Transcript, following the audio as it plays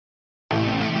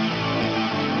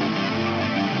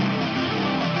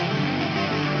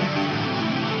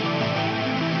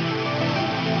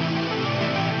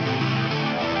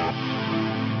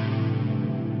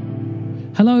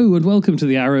Hello and welcome to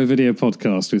the Arrow Video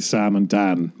Podcast with Sam and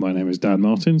Dan. My name is Dan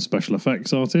Martin, special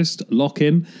effects artist,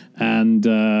 lock-in, and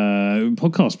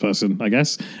podcast person, I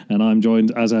guess. And I'm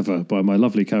joined, as ever, by my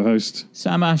lovely co-host,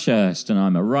 Sam Ashurst, and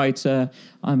I'm a writer,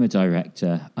 I'm a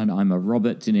director, and I'm a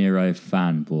Robert De Niro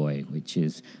fanboy, which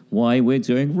is why we're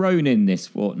doing Ronin this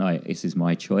fortnight. This is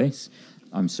my choice.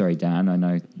 I'm sorry, Dan, I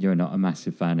know you're not a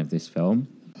massive fan of this film.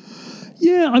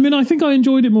 Yeah, I mean, I think I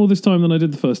enjoyed it more this time than I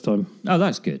did the first time. Oh,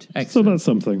 that's good. Excellent. So that's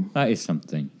something. That is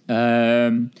something.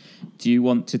 Do you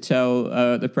want to tell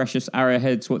the precious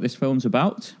arrowheads what this film's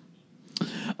about?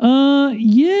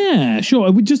 Yeah,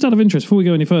 sure. Just out of interest, before we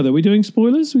go any further, are we doing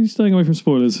spoilers? Are we staying away from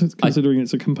spoilers, considering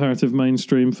it's a comparative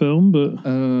mainstream film? But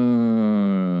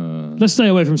let's stay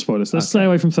away from spoilers. Let's stay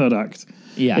away from third act.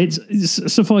 Yeah.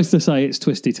 It's suffice to say, it's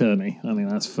twisty-turny. I mean,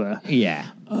 that's fair. Yeah.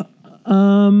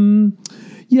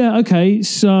 Yeah, okay,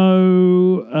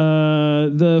 so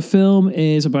the film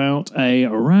is about a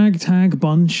ragtag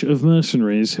bunch of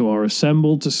mercenaries who are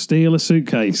assembled to steal a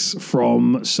suitcase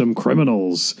from some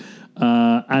criminals,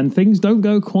 and things don't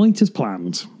go quite as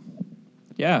planned.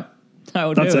 Yeah,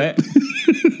 that'll do it.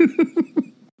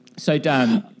 So,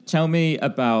 Dan, tell me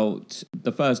about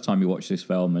the first time you watched this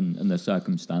film and the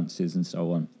circumstances and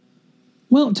so on.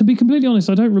 Well, to be completely honest,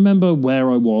 I don't remember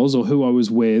where I was or who I was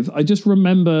with. I just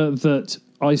remember that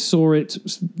I saw it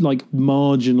like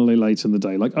marginally late in the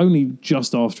day, like only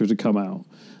just after it had come out.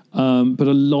 But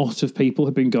a lot of people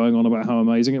had been going on about how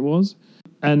amazing it was.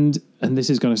 And this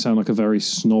is going to sound like a very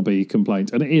snobby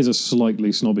complaint. And it is a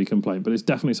slightly snobby complaint, but it's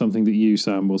definitely something that you,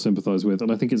 Sam, will sympathise with.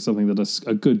 And I think it's something that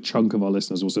a good chunk of our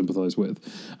listeners will sympathise with.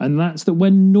 And that's that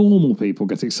when normal people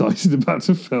get excited about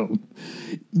a film,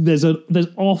 there's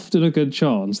often a good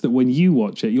chance that when you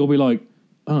watch it, you'll be like,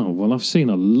 oh, well, I've seen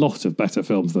a lot of better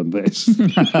films than this.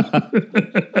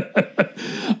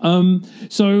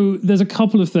 So there's a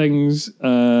couple of things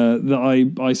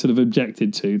that I sort of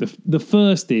objected to. The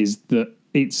first is that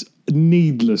it's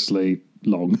needlessly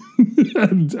long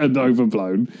and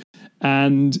overblown,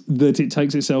 and that it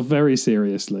takes itself very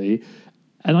seriously.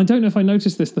 And I don't know if I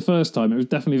noticed this the first time. It was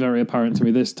definitely very apparent to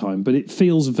me this time, but it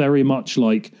feels very much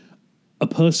like a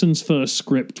person's first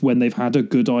script when they've had a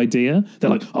good idea.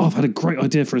 They're like, oh, I've had a great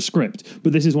idea for a script.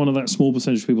 But this is one of that small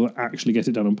percentage of people that actually get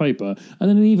it down on paper. And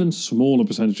then an even smaller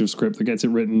percentage of script that gets it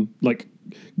written, like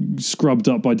scrubbed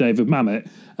up by David Mamet.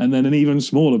 And then an even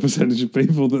smaller percentage of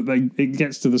people that it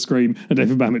gets to the screen and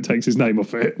David Mamet takes his name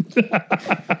off it.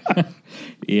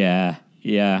 Yeah.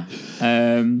 Yeah,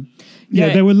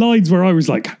 there were lines where I was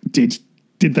like, did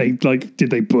they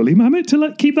bully Mamet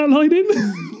to keep that line in?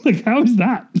 Like, how is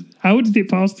that? How did it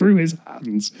pass through his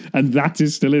hands? And that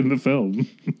is still in the film.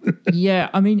 Yeah,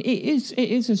 I mean, it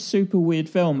is a super weird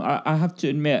film. I have to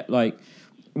admit, like,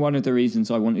 one of the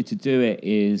reasons I wanted to do it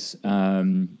is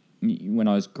when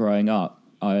I was growing up,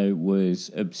 I was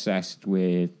obsessed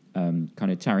with kind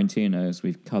of Tarantino, as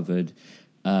we've covered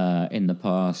in the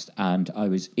past, and I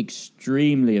was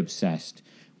extremely obsessed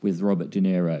with Robert De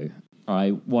Niro.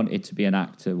 I wanted to be an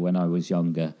actor when I was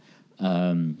younger.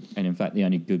 And in fact, the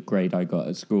only good grade I got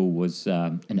at school was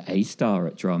an A star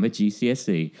at drama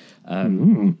GCSE,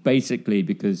 basically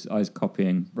because I was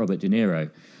copying Robert De Niro.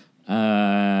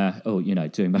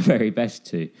 Doing my very best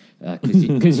to,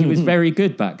 because he was very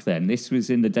good back then. This was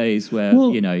in the days where,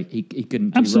 he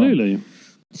couldn't do absolutely wrong.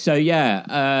 So,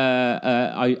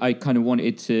 I kind of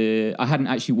wanted to... I hadn't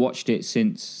actually watched it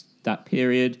since that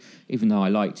period, even though I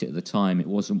liked it at the time. It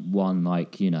wasn't one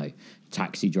like,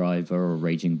 Taxi Driver or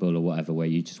Raging Bull or whatever, where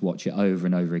you just watch it over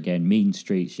and over again. Mean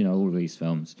Streets, all of these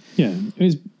films. Yeah,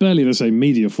 it's barely the same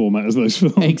media format as those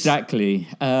films. Exactly.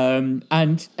 And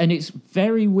it's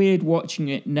very weird watching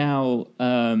it now,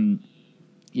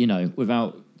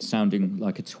 without sounding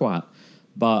like a twat,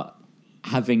 but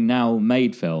having now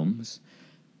made films,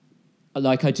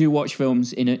 like I do watch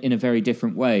films in a very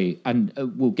different way, and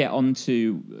we'll get on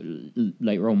to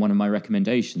later on one of my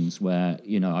recommendations where,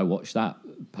 I watched that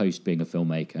post being a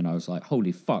filmmaker and I was like,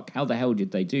 holy fuck, how the hell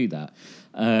did they do that?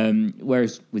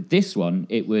 Whereas with this one,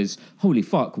 it was, holy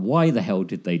fuck, why the hell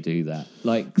did they do that?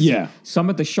 Like, some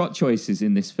of the shot choices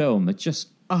in this film are just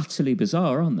utterly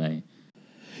bizarre, aren't they?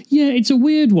 Yeah, it's a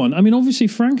weird one. I mean, obviously,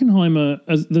 Frankenheimer,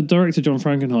 as the director John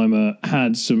Frankenheimer,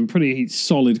 had some pretty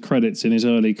solid credits in his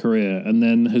early career and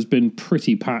then has been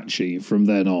pretty patchy from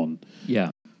then on.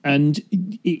 Yeah. And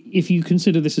if you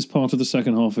consider this as part of the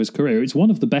second half of his career, it's one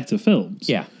of the better films.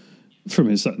 Yeah. From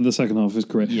the second half of his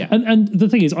career. Yeah. And the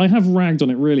thing is, I have ragged on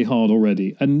it really hard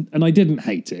already, and I didn't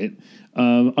hate it.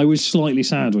 I was slightly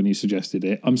sad when you suggested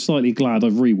it. I'm slightly glad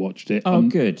I've rewatched it. Oh,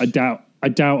 good. I doubt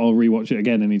I'll rewatch it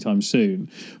again anytime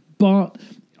soon. But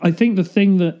I think the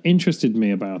thing that interested me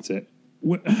about it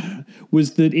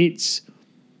was that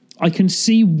I can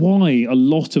see why a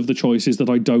lot of the choices that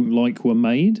I don't like were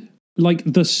made. Like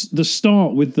the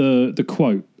start with the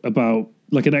quote about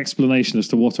like an explanation as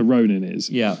to what a Ronin is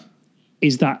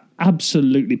that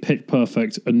absolutely pitch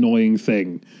perfect annoying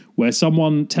thing where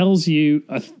someone tells you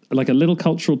a little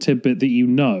cultural tidbit that you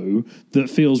know that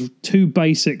feels too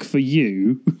basic for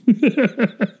you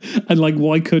and like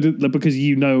why couldn't, because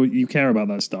you care about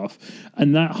that stuff,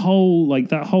 and that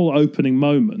whole opening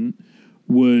moment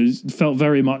felt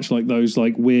very much like those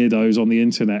like weirdos on the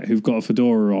internet who've got a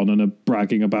fedora on and are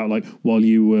bragging about like, while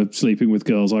you were sleeping with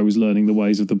girls, I was learning the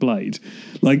ways of the blade.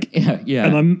 Like, yeah.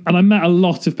 And I met a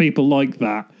lot of people like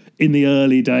that in the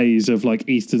early days of like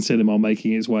Eastern cinema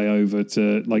making its way over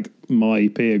to like my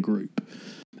peer group.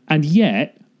 And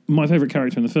yet, my favorite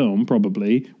character in the film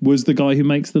probably was the guy who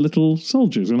makes the little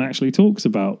soldiers and actually talks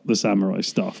about the samurai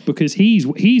stuff, because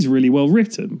he's really well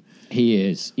written. He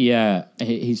is, yeah.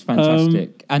 He's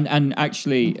fantastic. And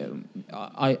actually,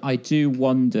 I do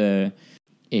wonder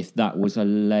if that was a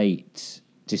late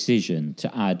decision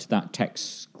to add that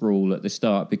text scroll at the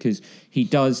start, because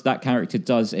that character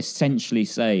does essentially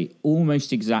say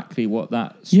almost exactly what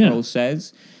that scroll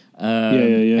says.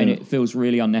 And it feels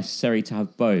really unnecessary to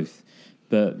have both.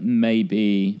 But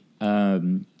maybe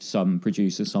some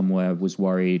producer somewhere was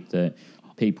worried that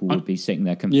people would be sitting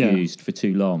there confused for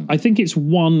too long. I think it's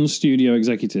one studio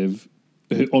executive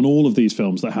on all of these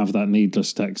films that have that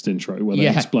needless text intro where they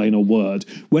explain a word,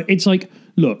 where it's like,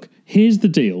 look, here's the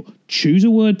deal. Choose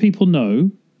a word people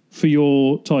know for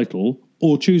your title,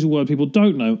 or choose a word people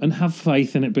don't know and have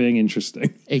faith in it being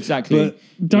interesting. Exactly. But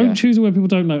don't choose a word people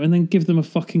don't know and then give them a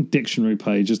fucking dictionary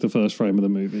page as the first frame of the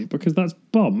movie, because that's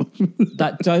bum.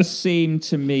 That does seem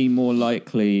to me more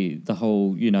likely the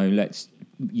whole, let's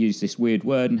use this weird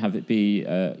word and have it be,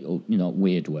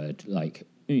 weird word, like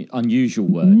unusual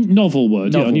word. Novel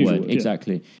word, unusual word.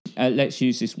 Exactly. Let's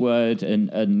use this word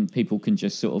and people can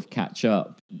just sort of catch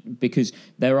up, because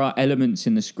there are elements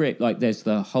in the script, like there's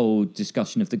the whole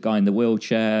discussion of the guy in the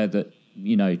wheelchair that,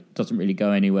 doesn't really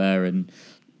go anywhere, and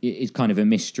it's kind of a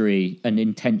mystery, an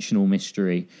intentional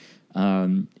mystery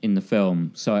in the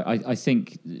film. So I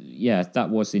think, that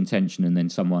was the intention, and then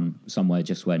someone somewhere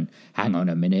just went, hang on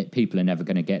a minute, people are never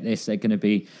going to get this. They're going to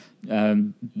be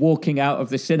walking out of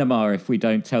the cinema if we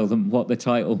don't tell them what the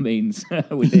title means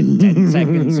within 10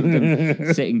 seconds of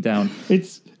them sitting down.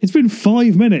 It's been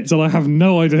 5 minutes and I have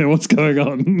no idea what's going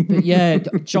on. But yeah,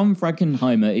 John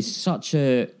Frankenheimer is such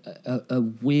a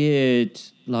weird,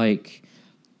 like,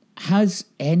 has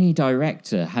any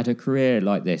director had a career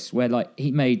like this where like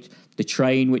he made The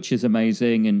Train, which is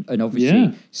amazing, and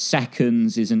obviously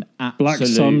Seconds is an absolute... Black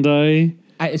Sunday.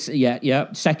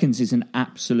 Seconds is an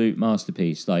absolute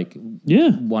masterpiece. Like,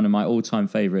 one of my all-time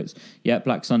favorites. Yeah,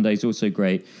 Black Sunday is also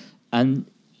great. And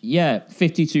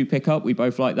 52 Pickup, we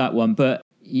both like that one. But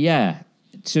to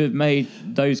have made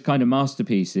those kind of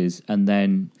masterpieces, and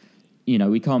then,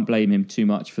 we can't blame him too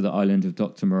much for The Island of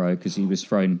Dr. Moreau, because he was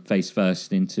thrown face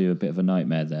first into a bit of a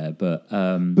nightmare there. But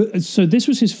so this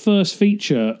was his first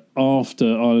feature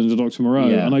after Island of Dr. Moreau,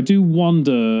 and I do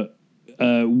wonder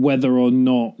whether or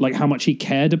not, like, how much he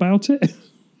cared about it.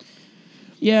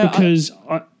 Because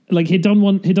he'd done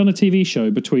a TV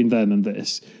show between then and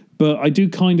this, but I do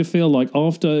kind of feel like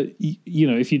after,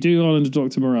 if you do Island of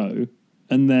Dr. Moreau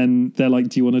and then they're like,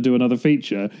 do you want to do another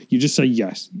feature? You just say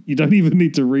yes. You don't even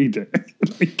need to read it.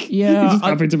 You're just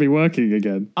happy to be working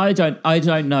again. I don't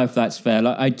know if that's fair.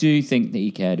 Like, I do think that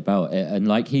he cared about it, and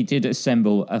like he did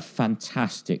assemble a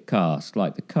fantastic cast.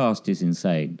 Like, the cast is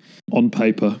insane on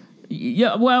paper.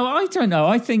 Yeah, well, I don't know.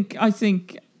 I think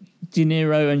De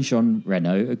Niro and Jean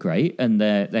Reno are great, and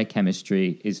their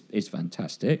chemistry is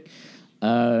fantastic.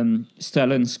 Stellan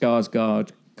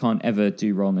Skarsgård can't ever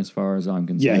do wrong as far as I'm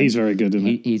concerned. Yeah, he's very good, isn't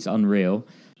he? He's unreal.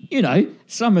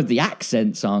 Some of the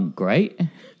accents aren't great.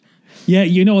 Yeah,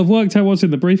 I've worked out what's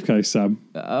in the briefcase, Sam.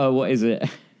 What is it?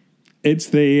 It's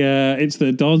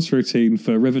the dance routine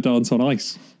for Riverdance on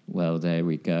Ice. Well, there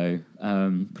we go.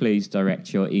 Please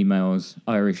direct your emails,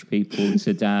 Irish people,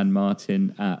 to Dan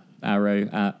Martin at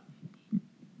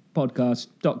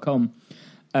arrow@podcast.com.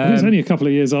 It was only a couple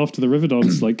of years after the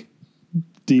Riverdance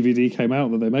DVD came out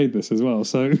that they made this as well.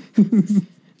 So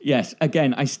yes,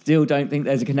 again, I still don't think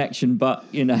there's a connection, but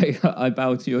I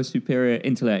bow to your superior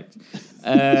intellect.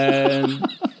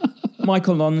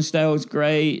 Michael Lonsdale's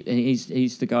great.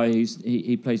 He's the guy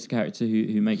he plays the character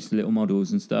who makes the little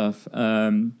models and stuff.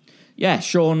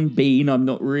 Sean Bean, I'm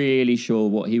not really sure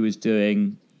what he was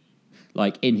doing.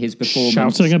 like in his performance,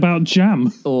 shouting about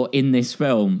jam, or in this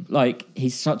film. Like,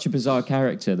 he's such a bizarre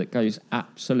character that goes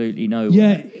absolutely nowhere.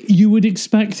 Yeah, you would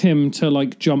expect him to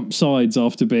like jump sides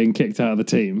after being kicked out of the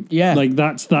team. Yeah. Like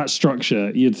that's that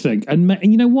structure, you'd think. And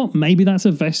you know what? Maybe that's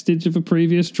a vestige of a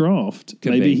previous draft.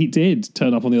 Maybe he did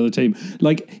turn up on the other team.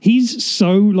 Like, he's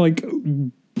so like,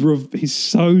 he's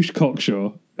so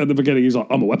cocksure. At the beginning, he's like,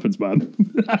 I'm a weapons man.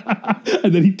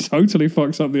 And then he totally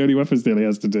fucks up the only weapons deal he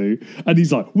has to do. And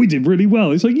he's like, we did really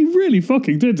well. It's like, you really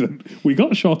fucking didn't. We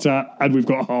got shot at and we've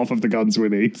got half of the guns we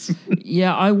need.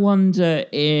 Yeah, I wonder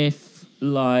if,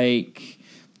 like,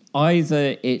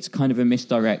 either it's kind of a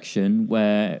misdirection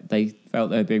where they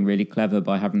felt they were being really clever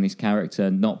by having this character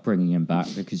and not bringing him back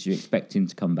because you expect him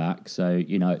to come back. So,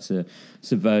 you know, it's a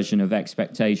subversion of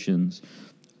expectations.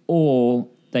 Or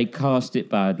they cast it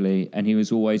badly, and he was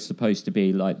always supposed to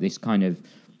be like this kind of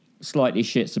slightly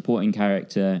shit supporting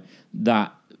character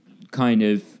that kind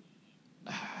of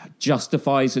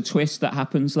justifies a twist that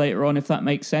happens later on, if that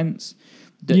makes sense.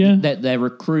 That their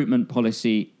recruitment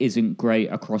policy isn't great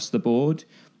across the board.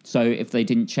 So if they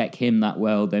didn't check him that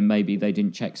well, then maybe they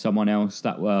didn't check someone else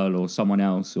that well, or someone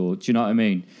else, or do you know what I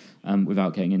mean?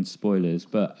 Without getting into spoilers.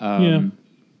 But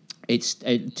it's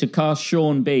to cast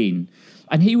Sean Bean.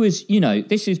 And he was, you know,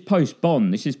 this is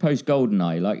post-Bond, this is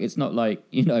post-GoldenEye. Like, it's not like,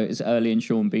 you know, it's early in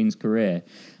Sean Bean's career.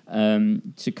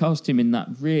 To cast him in that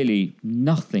really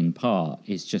nothing part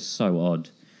is just so odd.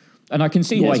 And I can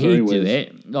see why he'd do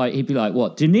it. Like, he'd be like,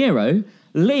 what, De Niro?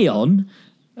 Leon?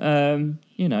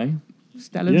 You know,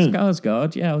 Stellan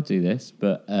Skarsgård? Yeah, I'll do this.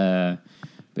 But yeah,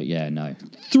 no.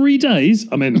 3 days?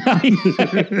 I'm in.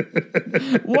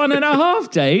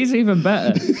 1.5 days? Even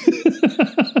better.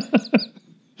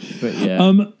 But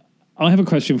yeah. I have a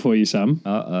question for you, Sam.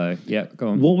 Yeah, go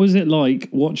on. What was it like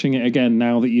watching it again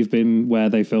now that you've been where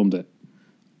they filmed it?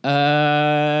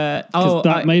 Because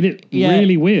that made it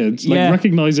really weird. Like,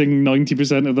 recognizing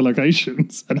 90% of the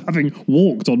locations and having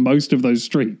walked on most of those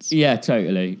streets. Yeah,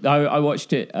 totally. I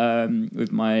watched it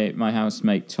with my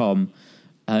housemate Tom,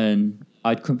 and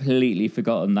I'd completely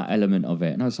forgotten that element of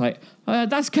it. And I was like,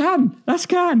 that's Cannes. I've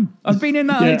been in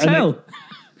that hotel.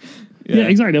 Yeah,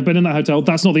 exactly. I've been in that hotel.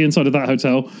 That's not the inside of that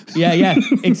hotel. Yeah,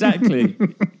 exactly.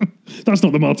 That's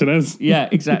not the Martinez. Yeah,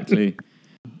 exactly.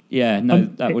 Yeah, no,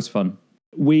 that was fun.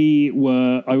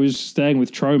 I was staying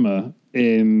with Troma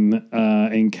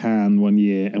in Cannes one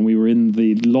year, and we were in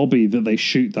the lobby that they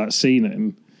shoot that scene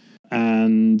in.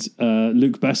 And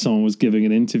Luc Besson was giving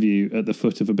an interview at the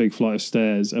foot of a big flight of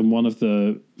stairs, and one of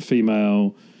the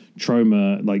female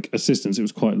Troma assistants, it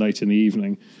was quite late in the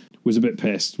evening, was a bit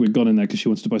pissed. We'd gone in there because she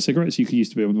wanted to buy cigarettes. You used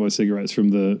to be able to buy cigarettes from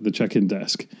the check-in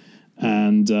desk,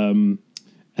 and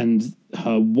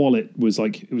her wallet was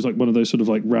it was one of those sort of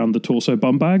round the torso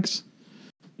bum bags,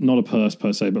 not a purse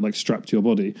per se, but strapped to your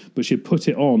body. But she put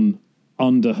it on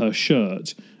under her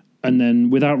shirt, and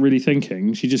then without really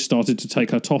thinking, she just started to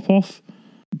take her top off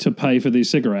to pay for these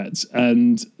cigarettes.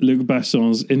 And Luc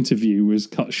Besson's interview was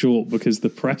cut short because the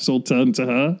press all turned to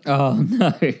her. Oh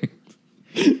no.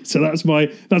 So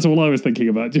that's all I was thinking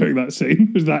about during that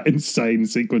scene, was that insane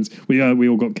sequence. We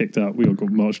all got kicked out. We all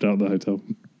got marched out of the hotel.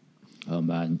 Oh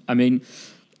man. I mean,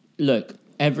 look,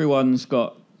 everyone's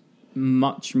got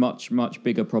much, much, much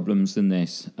bigger problems than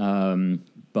this.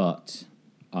 But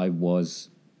I was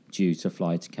due to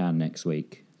fly to Cannes next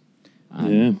week.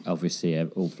 And obviously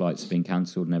all flights have been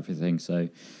cancelled and everything. So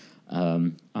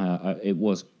it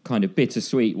was kind of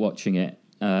bittersweet watching it,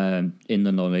 in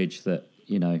the knowledge that,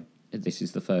 you know, this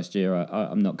is the first year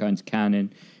I'm not going to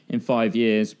Cannes in 5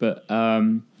 years. But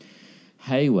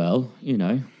hey, well, you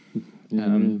know,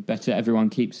 better everyone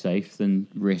keep safe than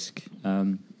risk,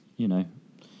 you know,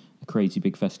 a crazy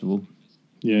big festival.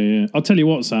 Yeah. I'll tell you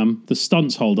what, Sam, the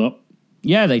stunts hold up.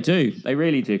 Yeah, they do. They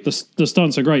really do. The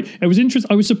stunts are great. It was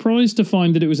interesting. I was surprised to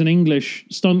find that it was an English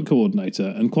stunt coordinator,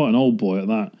 and quite an old boy at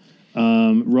that,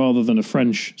 rather than a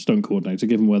French stunt coordinator,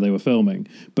 given where they were filming.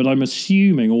 But I'm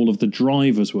assuming all of the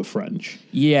drivers were French.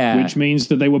 Yeah. Which means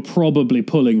that they were probably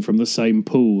pulling from the same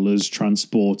pool as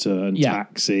Transporter and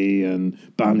Taxi and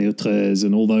Banlieue 13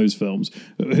 and all those films,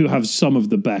 who have some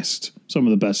of the best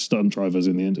stunt drivers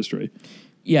in the industry.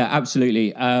 Yeah,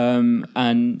 absolutely.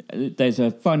 And there's a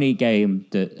funny game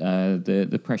that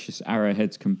the precious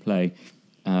Arrowheads can play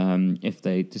if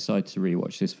they decide to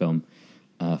rewatch this film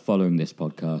following this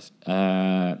podcast.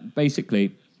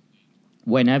 Basically,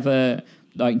 whenever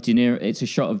De Niro, it's a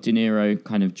shot of De Niro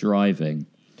kind of driving.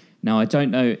 Now, I don't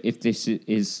know if this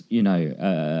is, you know,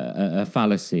 a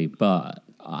fallacy, but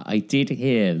I did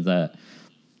hear that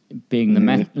being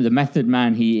the method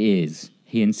man he is,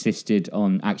 he insisted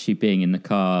on actually being in the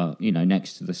car, you know,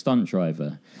 next to the stunt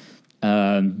driver.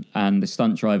 and the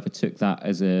stunt driver took that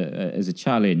as a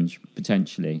challenge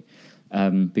potentially,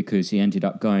 because he ended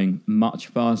up going much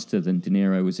faster than De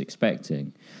Niro was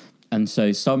expecting. And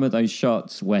so some of those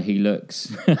shots where he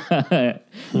looks,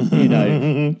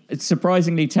 it's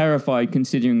surprisingly terrified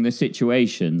considering the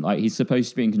situation. Like, he's supposed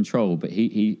to be in control, but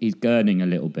he's gurning a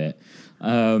little bit.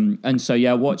 And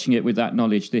so, watching it with that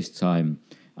knowledge this time,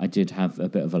 I did have a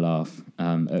bit of a laugh.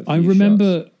 I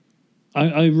remember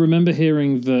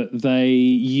hearing that they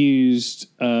used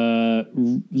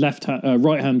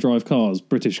right-hand drive cars,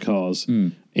 British cars,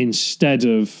 instead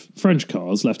of French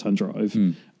cars, left-hand drive.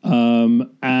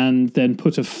 And then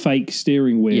put a fake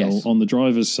steering wheel on the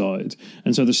driver's side.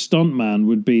 And so the stuntman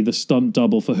would be the stunt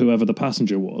double for whoever the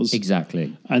passenger was.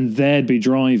 Exactly. And they'd be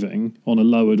driving on a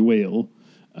lowered wheel.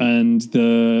 And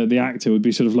the actor would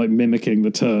be sort of like mimicking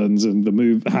the turns and the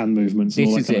hand movements and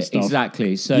all that kind of stuff.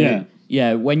 Exactly. So,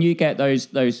 when you get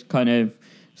those kind of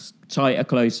tighter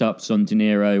close-ups on De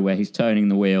Niro where he's turning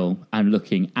the wheel and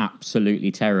looking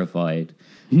absolutely terrified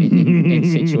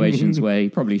in situations where he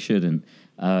probably shouldn't,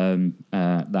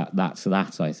 that's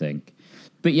that, I think.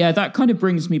 But that kind of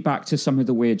brings me back to some of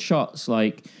the weird shots.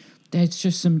 Like, there's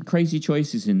just some crazy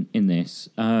choices in this.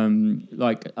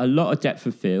 Like, a lot of depth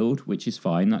of field, which is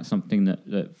fine. That's something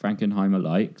that Frankenheimer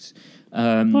likes.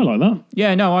 I like that.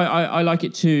 Yeah, no, I like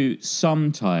it too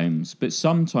sometimes, but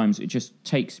sometimes it just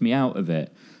takes me out of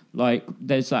it. Like,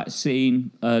 there's that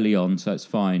scene early on, so it's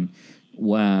fine,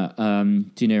 where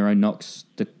De Niro knocks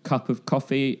the cup of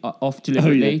coffee off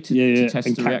deliberately to test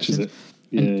and the reaction.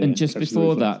 it. And just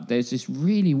before that, there's this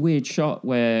really weird shot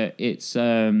where it's...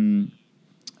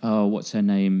 what's her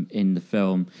name in the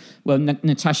film? Well,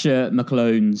 Natasha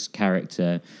McClone's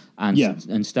character and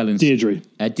Stellan's... Deirdre.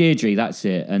 Deirdre, that's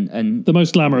it. And the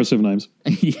most glamorous of names.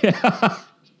 Yeah,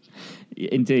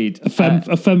 indeed. A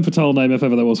femme fatale name, if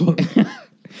ever there was one.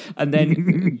 And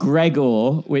then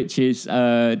Gregor, which is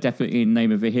definitely the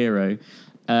name of a hero.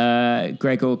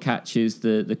 Gregor catches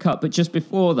the cup. But just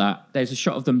before that, there's a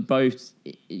shot of them both,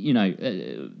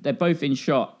 they're both in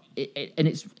shot. And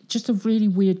it's just a really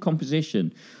weird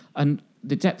composition. And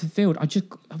the depth of field,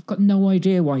 I've got no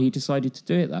idea why he decided to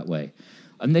do it that way.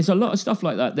 And there's a lot of stuff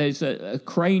like that. There's a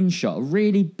crane shot, a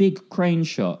really big crane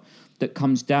shot that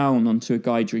comes down onto a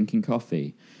guy drinking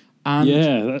coffee. And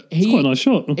that's quite a nice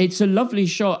shot. It's a lovely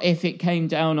shot if it came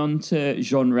down onto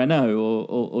Jean Reno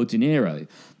or De Niro.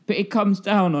 But it comes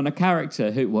down on a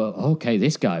character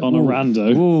this guy. On a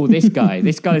rando. Oh,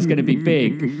 this guy's going to be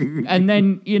big. And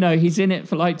then, he's in it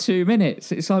for like 2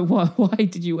 minutes. It's like, why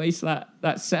did you waste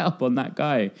that setup on that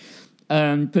guy?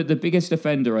 But the biggest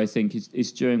offender, I think,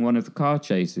 is during one of the car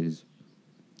chases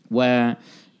where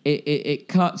it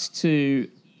cuts to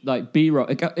like B-roll.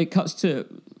 It cuts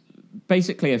to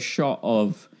basically a shot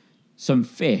of some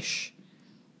fish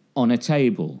on a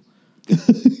table.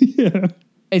 Yeah.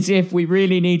 As if we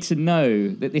really need to know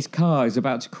that this car is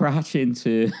about to crash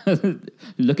into...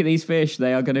 Look at these fish.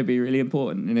 They are going to be really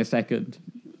important in a second.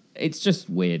 It's just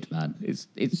weird, man. It's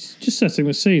just setting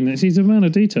the scene. It's a man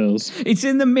of details. It's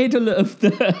in the middle of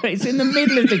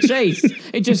the chase.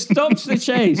 It just stops the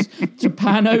chase to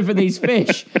pan over these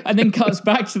fish and then cuts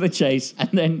back to the chase. And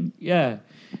then, you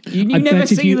never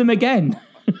see them again.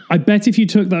 I bet if you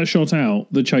took that shot out,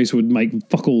 the chase would make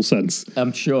fuck all sense.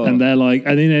 I'm sure. And they're like,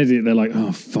 and in edit, they're like,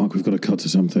 oh fuck, we've got to cut to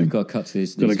something. We've got to cut to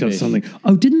this. Got to cut to something.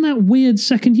 Oh, didn't that weird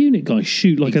second unit guy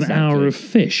shoot like an hour of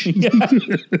fish? Yeah.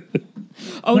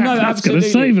 Oh no, that's absolutely. Going to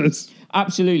save us.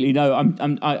 Absolutely, no.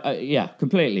 Yeah,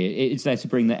 completely. It's there to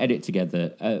bring the edit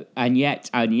together, and yet,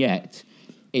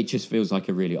 it just feels like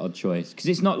a really odd choice because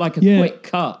it's not like a quick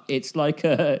cut. It's like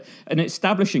an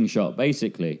establishing shot,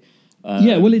 basically.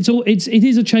 Well, it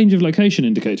is a change of location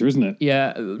indicator, isn't it?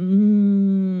 Yeah,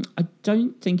 I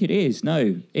don't think it is.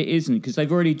 No, it isn't because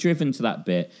they've already driven to that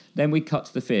bit. Then we cut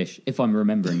to the fish, if I'm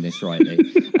remembering this rightly,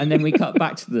 and then we cut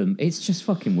back to them. It's just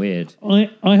fucking weird. I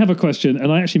have a question,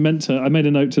 and I actually I made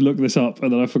a note to look this up,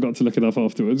 and then I forgot to look it up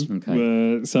afterwards.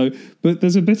 Okay. But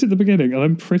there's a bit at the beginning, and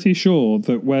I'm pretty sure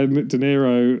that when De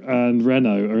Niro and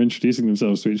Reno are introducing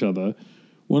themselves to each other,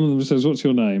 one of them says, "What's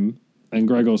your name?" and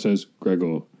Gregor says,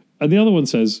 "Gregor." And the other one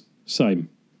says, same.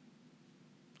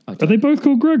 Are they both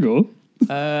called Gregor?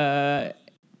 Are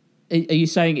you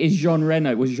saying was Jean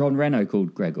Reno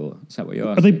called Gregor? Is that what you're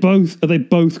asking? Are they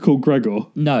both called Gregor?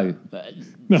 No.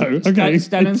 No, okay.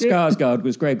 Stellan Skarsgård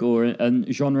was Gregor and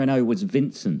Jean Reno was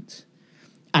Vincent.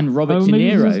 And Robert De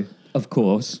Niro, of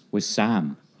course, was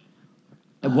Sam.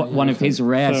 One of his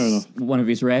rare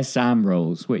Sam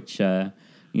roles, which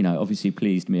obviously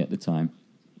pleased me at the time.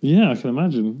 Yeah, I can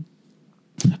imagine.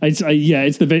 It's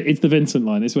the Vincent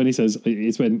line. It's when he says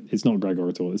it's not Gregor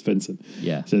at all. It's Vincent.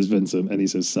 Yeah. He says Vincent, and he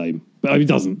says same, but he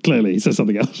doesn't. Clearly, he says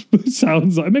something else. But it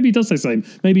sounds like maybe he does say same.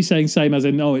 Maybe he's saying same as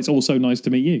in it's also nice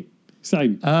to meet you.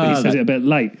 Same. But he says it a bit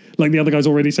late, like the other guy's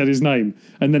already said his name,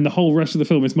 and then the whole rest of the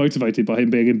film is motivated by him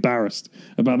being embarrassed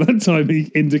about that time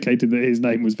he indicated that his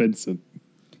name was Vincent.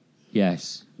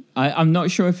 Yes, I'm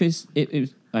not sure if it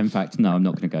was. In fact, no, I'm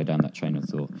not going to go down that train of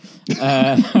thought.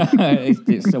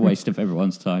 It's a waste of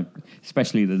everyone's time,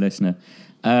 especially the listener.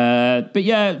 But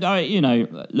yeah,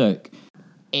 look,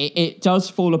 it does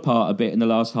fall apart a bit in the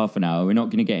last half an hour. We're not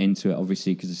going to get into it,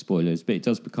 obviously, because of spoilers, but it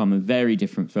does become a very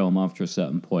different film after a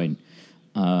certain point.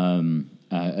 And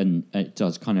it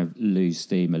does kind of lose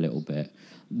steam a little bit.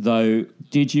 Though,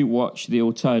 did you watch the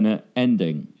alternate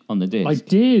ending on the disc? I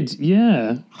did,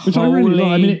 yeah. Which I really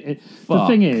like. I mean, the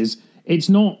thing is, it's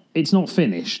not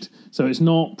finished, so it's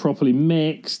not properly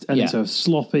mixed, and it's a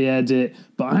sloppy edit.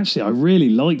 But actually, I really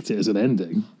liked it as an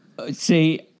ending.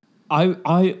 See,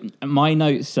 my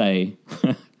notes say,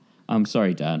 I'm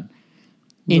sorry, Dan.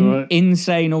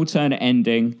 Insane alternate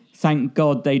ending. Thank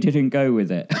God they didn't go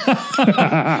with it. So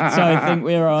I think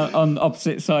we're on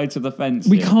opposite sides of the fence.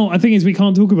 We can't. I think is we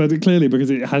can't talk about it clearly because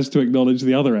it has to acknowledge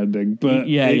the other ending. But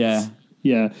yeah.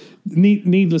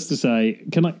 Needless to say,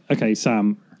 can I? Okay,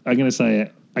 Sam. I'm going to say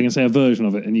it. I'm going to say a version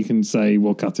of it, and you can say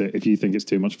we'll cut it if you think it's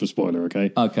too much of a spoiler.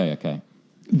 Okay. Okay.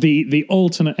 The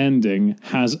alternate ending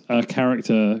has a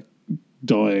character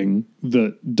dying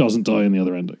that doesn't die in the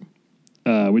other ending,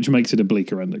 which makes it a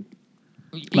bleaker ending.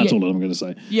 That's all I'm going to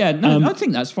say. Yeah, no, I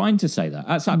think that's fine to say that.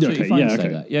 That's absolutely fine to say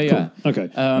that. Yeah. Cool.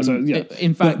 Okay.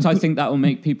 In fact, I think that will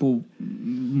make people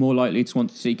more likely to want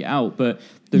to seek it out. But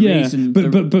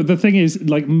the thing is,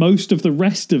 like, most of the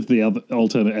rest of the other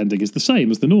alternate ending is the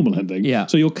same as the normal ending. Yeah.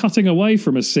 So you're cutting away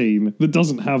from a scene that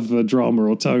doesn't have the drama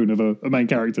or tone of a main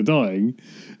character dying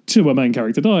to a main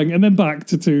character dying, and then back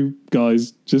to two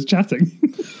guys just chatting.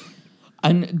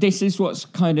 And this is what's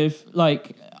kind of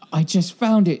like, I just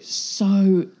found it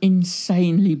so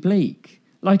insanely bleak.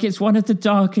 Like, it's one of the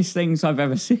darkest things I've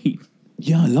ever seen.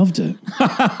 Yeah, I loved it.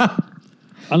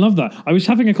 I love that. I was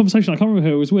having a conversation, I can't remember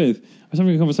who I was with. I was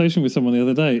having a conversation with someone the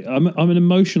other day. I'm an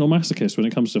emotional masochist when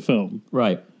it comes to film.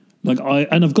 Right. Like,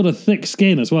 I've got a thick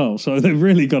skin as well, so they've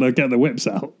really got to get the whips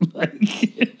out.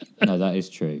 No, that is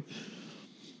true.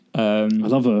 I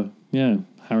love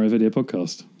Harrow Video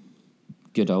Podcast.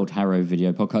 Good old Harrow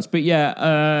Video Podcast. But yeah,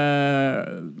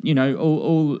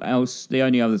 all else, the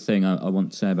only other thing I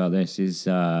want to say about this is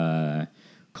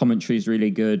commentary is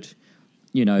really good.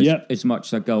 As much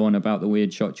as I go on about the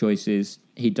weird shot choices,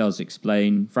 he does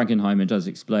explain, Frankenheimer does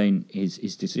explain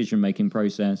his decision-making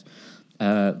process.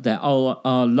 There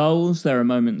are lulls, there are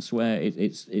moments where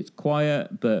it's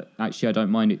quiet, but actually I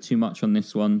don't mind it too much on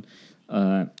this one.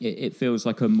 It feels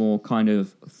like a more kind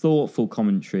of thoughtful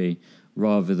commentary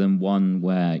rather than one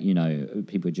where,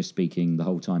 people are just speaking the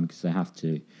whole time because they have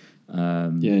to.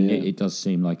 It does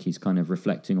seem like he's kind of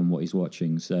reflecting on what he's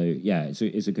watching. So, yeah,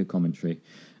 it's a good commentary.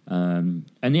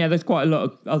 There's quite a lot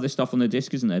of other stuff on the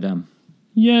disc, isn't there, Dan?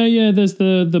 Yeah. There's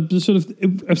the sort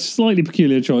of a slightly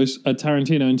peculiar choice, a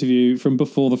Tarantino interview from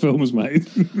before the film was made,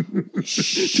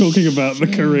 talking about the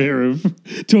career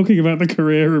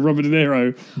of Robert De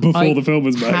Niro before the film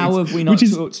was made. How have we not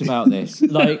talked about this?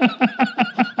 Like,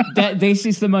 this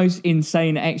is the most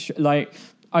insane extra. Like,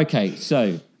 okay,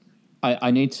 so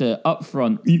I need to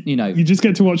upfront. You just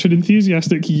get to watch an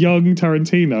enthusiastic young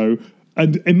Tarantino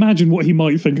and imagine what he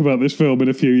might think about this film in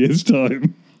a few years'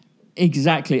 time.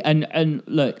 Exactly, and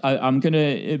look, I'm going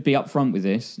to be upfront with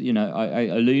this. I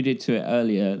alluded to it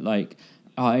earlier. Like,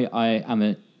 I am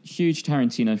a huge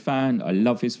Tarantino fan. I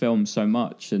love his films so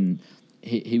much, and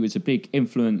he was a big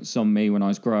influence on me when I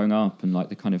was growing up, and like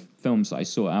the kind of films that I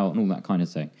sought out and all that kind of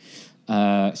thing.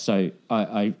 So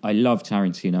I love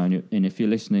Tarantino, and if you're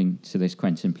listening to this,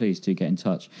 Quentin, please do get in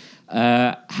touch.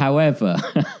 However,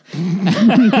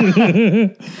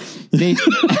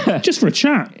 just for a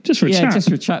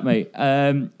chat, mate.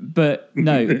 But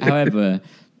no, however,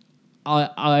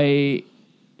 I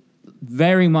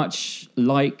very much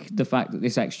like the fact that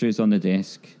this extra is on the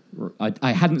disc.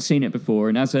 I hadn't seen it before,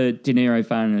 and as a De Niro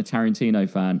fan and a Tarantino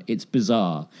fan, it's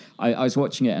bizarre. I was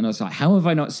watching it and I was like, how have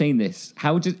I not seen this?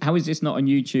 How is this not on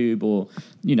YouTube? Or,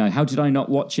 how did I not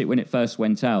watch it when it first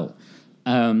went out?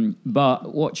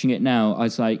 But watching it now, I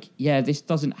was like, yeah, this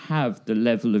doesn't have the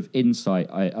level of insight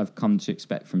I've come to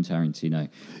expect from Tarantino.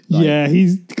 Like, yeah,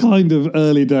 he's kind of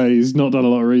early days, not done a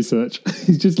lot of research.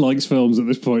 He just likes films at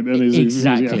this point and is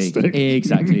enthusiastic.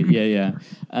 Exactly, yeah.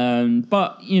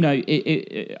 But,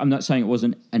 I'm not saying it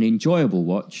wasn't an enjoyable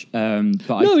watch. But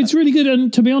it's really good.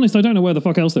 And to be honest, I don't know where the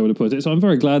fuck else they would have put it, so I'm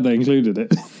very glad they included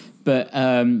it. But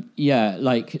I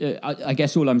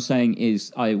guess all I'm saying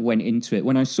is I went into it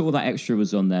when I saw that extra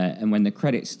was on there, and when the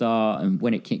credits start and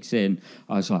when it kicks in,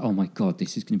 I was like, oh my God,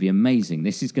 this is going to be amazing.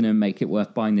 This is going to make it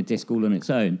worth buying the disc all on its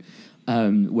own.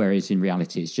 Whereas in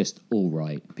reality, it's just all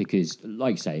right because,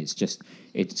 like I say,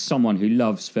 it's someone who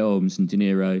loves films and De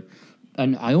Niro.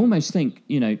 And I almost think,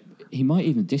 he might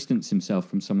even distance himself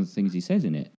from some of the things he says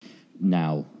in it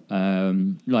now.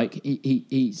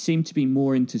 He seemed to be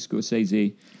more into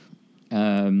Scorsese.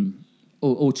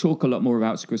 Or talk a lot more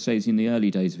about Scorsese in the early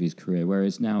days of his career,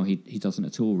 whereas now he doesn't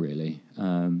at all, really.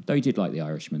 Though he did like The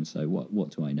Irishman, so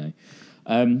what do I know?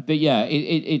 But yeah,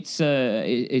 it's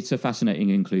a fascinating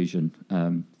inclusion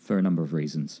for a number of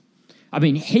reasons. I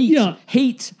mean,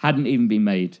 Heat hadn't even been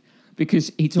made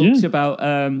because he talks about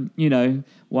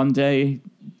one day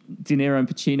De Niro and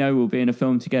Pacino will be in a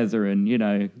film together, and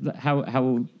how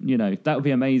that would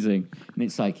be amazing. And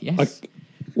it's like, yes.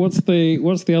 What's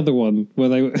the other one where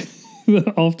they were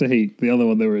after Heat? The other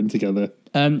one they were in together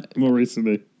more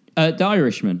recently. The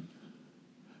Irishman.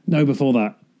 No, before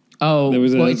that. Oh, there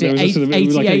was what is it?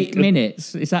 88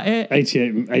 minutes. Is that it?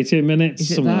 88 minutes,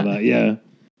 something like that. Yeah.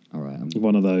 All right.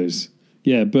 One of those.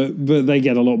 Yeah, but they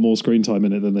get a lot more screen time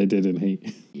in it than they did in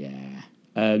Heat. Yeah.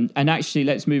 And actually,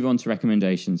 let's move on to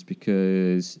recommendations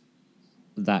because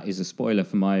that is a spoiler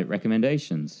for my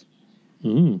recommendations.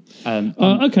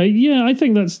 Okay, yeah, I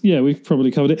think we've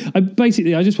probably covered it.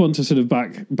 I just want to sort of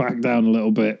back down a little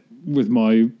bit with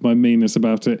my meanness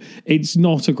about it. It's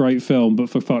not a great film, but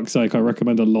for fuck's sake, I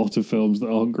recommend a lot of films that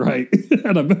aren't great,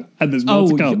 and there's more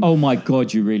to come. Oh my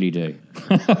God, you really do.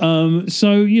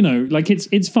 So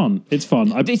it's fun. It's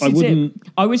fun.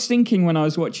 I was thinking when I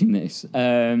was watching this,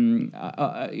 I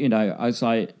was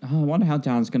like, I wonder how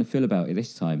Dan's going to feel about it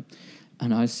this time.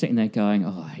 And I was sitting there going,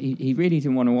 he really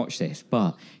didn't want to watch this.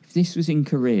 But if this was in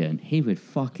Korean, he would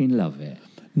fucking love it.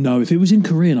 No, if it was in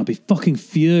Korean, I'd be fucking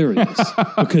furious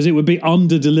because it would be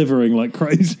under-delivering like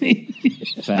crazy.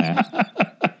 Fair.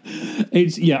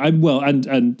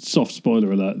 And soft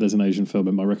spoiler alert, there's an Asian film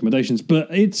in my recommendations. But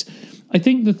I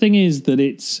think the thing is that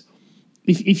it's,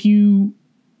 if you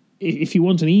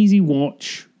want an easy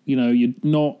watch, you're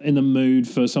not in the mood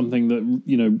for something that,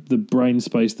 the brain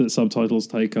space that subtitles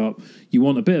take up. You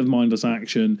want a bit of mindless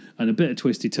action and a bit of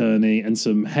twisty-turny and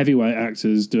some heavyweight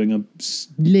actors doing a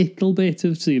little bit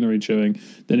of scenery chewing,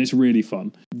 then it's really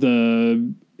fun.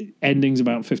 The ending's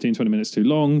about 15, 20 minutes too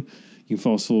long. You can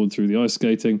fast forward through the ice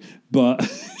skating, but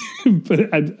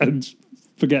and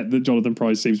forget that Jonathan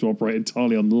Pryce seems to operate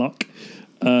entirely on luck.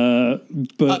 There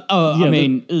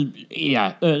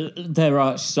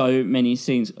are so many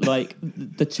scenes like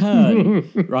the turn.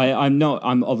 Right,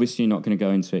 I'm obviously not going to go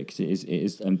into it because it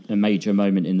is a major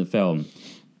moment in the film,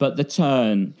 but the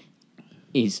turn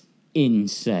is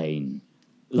insane.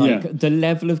 The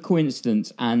level of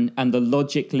coincidence and the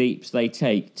logic leaps they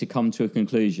take to come to a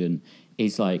conclusion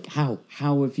is like how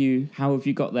have you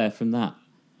got there from that?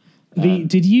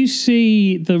 Did you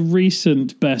see the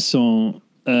recent Besson?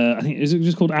 I think is it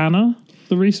just called Anna,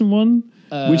 the recent one,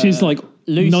 which is like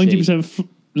 90%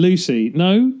 Lucy.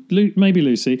 No, maybe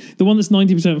Lucy. The one that's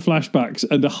 90% flashbacks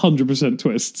and 100%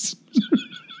 twists.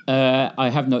 I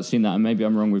have not seen that, and maybe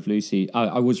I'm wrong with Lucy.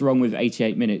 I was wrong with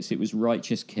 88 minutes. It was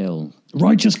Righteous Kill.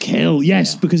 Righteous Kill,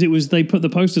 yes, because it was they put the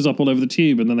posters up all over the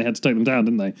tube, and then they had to take them down,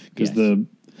 didn't they? Because the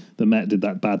Met did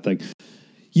that bad thing.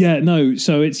 Yeah, no.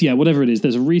 So it's whatever it is.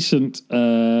 There's a recent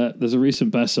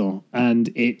Besson, and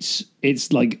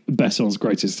it's like Besson's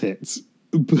greatest hits,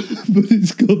 but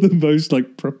it's got the most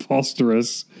like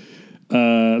preposterous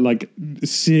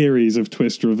series of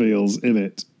twist reveals in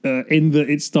it. In that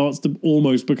it starts to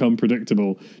almost become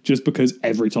predictable, just because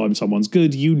every time someone's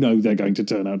good, they're going to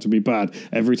turn out to be bad.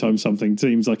 Every time something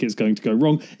seems like it's going to go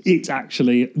wrong, it's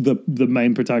actually the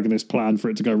main protagonist's plan for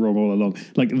it to go wrong all along.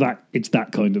 Like that, it's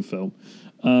that kind of film.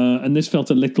 And this felt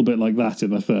a little bit like that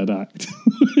in the third act.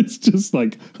 It's just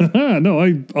like, no,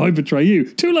 I betray you.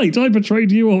 Too late, I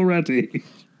betrayed you already.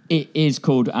 It is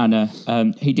called Anna.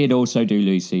 He did also do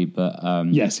Lucy, but...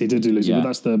 yes, he did do Lucy, but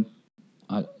that's the...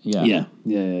 Yeah.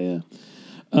 Yeah,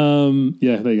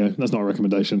 there you go. That's not a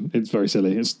recommendation. It's very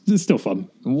silly. It's still fun.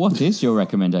 What is your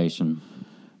recommendation?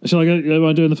 Shall I go? Am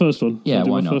I doing the first one? Yeah,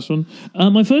 why not? First one?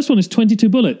 My first one is 22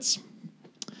 Bullets. Do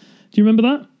you remember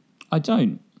that? I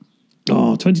don't.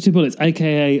 Oh, 22 Bullets,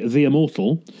 aka The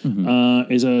Immortal,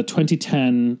 is a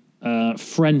 2010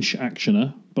 French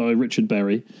actioner by Richard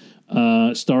Berry,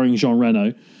 starring Jean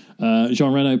Reno.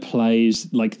 Jean Reno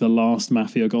plays like the last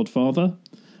mafia godfather,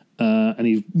 and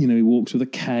he walks with a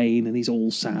cane, and he's all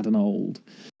sad and old,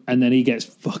 and then he gets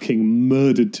fucking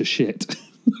murdered to shit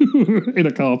in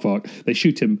a car park. They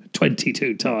shoot him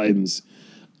 22 times.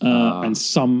 And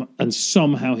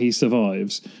somehow he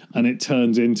survives, and it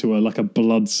turns into a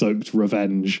blood-soaked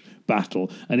revenge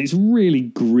battle, and it's really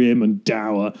grim and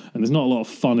dour, and there's not a lot of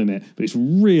fun in it, but it's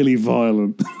really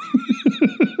violent.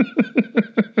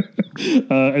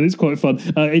 And it's quite fun.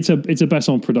 It's a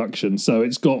Besson production, so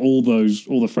it's got all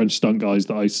the French stunt guys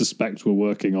that I suspect were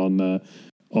working on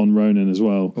Ronin as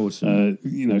well.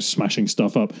 Awesome. Smashing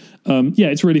stuff up.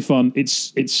 It's really fun.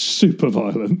 It's super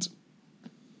violent.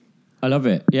 I love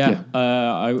it. Yeah.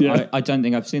 I don't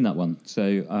think I've seen that one. So,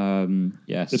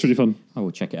 yes. It's really fun. I will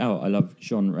check it out. I love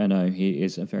Jean Reno. He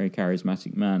is a very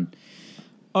charismatic man.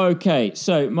 Okay,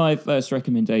 so my first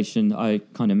recommendation, I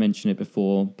kind of mentioned it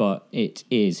before, but it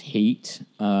is Heat.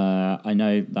 I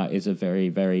know that is a very,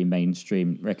 very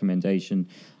mainstream recommendation.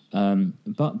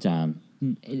 But Dan,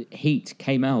 Heat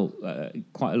came out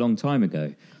quite a long time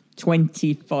ago,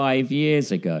 25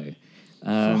 years ago.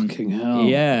 Fucking hell.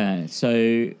 Yeah, so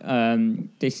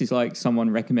this is like someone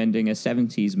recommending a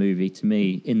 70s movie to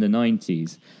me in the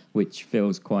 90s, which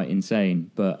feels quite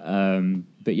insane. But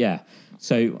yeah,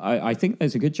 so I think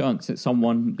there's a good chance that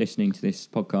someone listening to this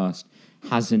podcast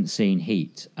hasn't seen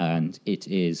Heat, and it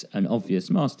is an obvious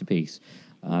masterpiece.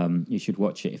 You should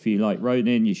watch it if you like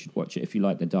Ronin. You should watch it if you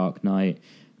like The Dark Knight.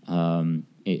 It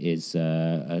is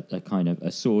a kind of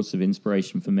a source of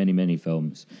inspiration for many, many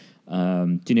films.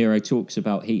 De Niro talks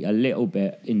about Heat a little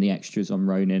bit in the extras on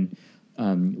Ronin,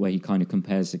 where he kind of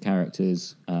compares the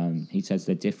characters. He says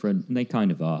they're different, and they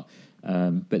kind of are.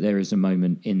 But there is a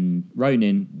moment in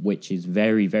Ronin which is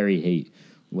very, very Heat,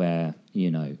 where,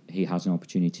 he has an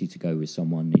opportunity to go with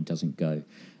someone and he doesn't go.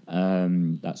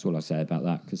 That's all I say about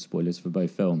that, because spoilers for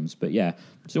both films. But yeah,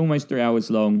 it's almost 3 hours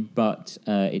long, but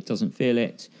it doesn't feel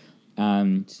it.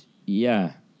 And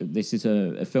yeah, this is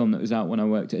a film that was out when I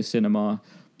worked at a cinema.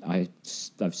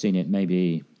 I've seen it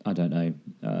maybe, I don't know,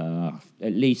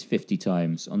 at least 50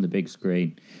 times on the big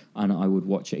screen, and I would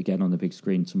watch it again on the big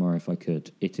screen tomorrow if I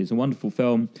could. It is a wonderful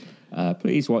film.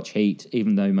 Please watch Heat,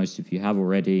 even though most of you have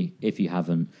already. If you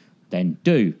haven't, then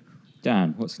do.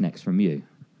 Dan, what's next from you?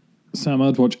 Sam,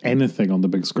 I'd watch anything on the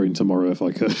big screen tomorrow if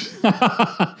I could.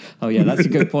 Oh, yeah, that's a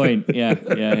good point. Yeah.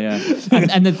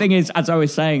 And the thing is, as I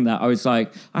was saying that, I was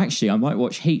like, actually, I might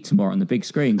watch Heat tomorrow on the big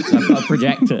screen because I've got a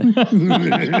projector.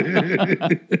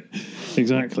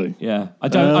 Exactly. Yeah. I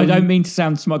don't mean to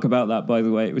sound smug about that, by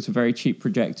the way. It was a very cheap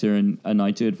projector, and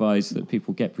I do advise that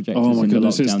people get projectors in the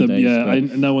lockdown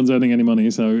days. No one's earning any money,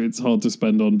 so it's hard to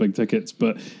spend on big tickets,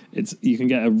 but you can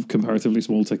get a comparatively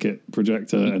small ticket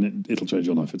projector, and it'll change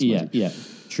your life. It's amazing. Yeah,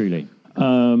 truly.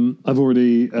 I've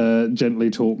already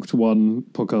gently talked one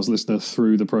podcast listener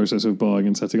through the process of buying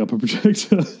and setting up a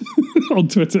projector on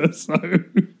Twitter. So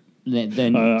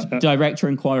then direct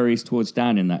your inquiries towards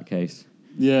Dan in that case.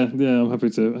 Yeah, I'm happy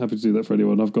to do that for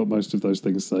anyone. I've got most of those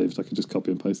things saved. I can just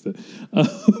copy and paste it.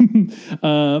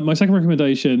 My second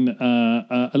recommendation,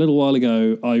 a little while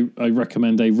ago, I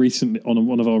recommend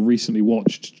one of our recently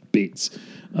watched bits.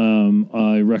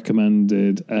 I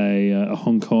recommended a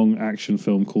Hong Kong action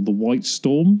film called The White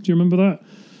Storm. Do you remember that?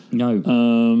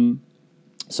 No.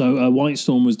 So White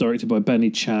Storm was directed by Benny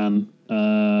Chan,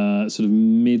 sort of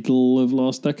middle of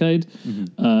last decade.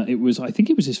 Mm-hmm. I think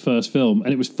it was his first film,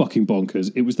 and it was fucking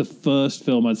bonkers. It was the first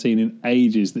film I'd seen in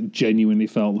ages that genuinely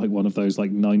felt like one of those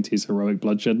like 90s heroic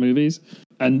bloodshed movies.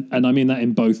 And I mean that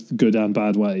in both good and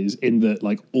bad ways, in that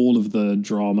like all of the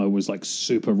drama was like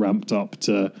super ramped up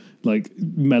to like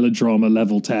melodrama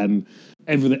level 10.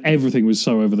 Everything was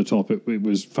so over the top. It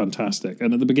was fantastic.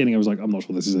 And at the beginning I was like, I'm not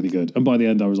sure this is any good. And by the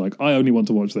end I was like, I only want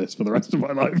to watch this for the rest of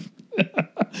my life.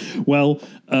 Well,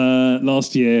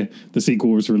 last year the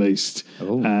sequel was released.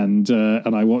 And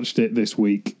I watched it this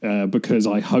week because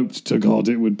I hoped to God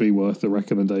it would be worth the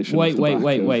recommendation. Wait.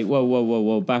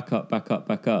 Whoa. Back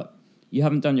up. You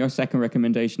haven't done your second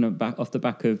recommendation off the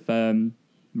back of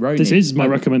Ronin. This is my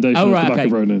recommendation off the back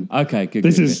of Ronin. Okay, good.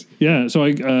 Yeah. So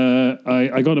I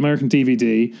got an American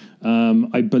DVD.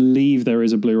 I believe there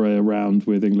is a Blu-ray around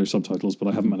with English subtitles, but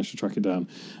I haven't managed to track it down.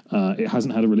 It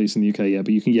hasn't had a release in the UK yet,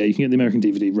 but you can get the American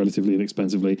DVD relatively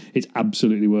inexpensively. It's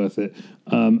absolutely worth it.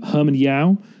 Herman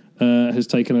Yao has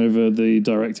taken over the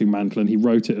directing mantle, and he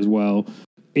wrote it as well.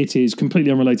 It is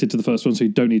completely unrelated to the first one, so you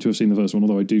don't need to have seen the first one,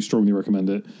 although I do strongly recommend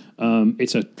it.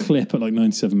 It's a clip at like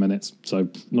 97 minutes, so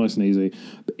nice and easy.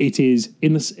 It is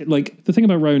in the like the thing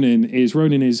about Ronin is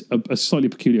a slightly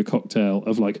peculiar cocktail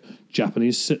of like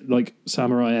Japanese like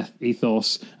samurai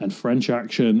ethos and French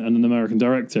action and an American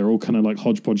director all kind of like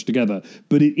hodgepodge together.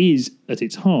 But it is at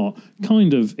its heart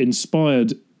kind of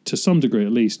inspired, to some degree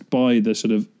at least, by the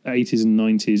sort of 80s and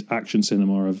 90s action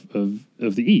cinema of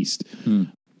the East.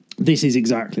 This is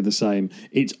exactly the same.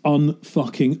 It's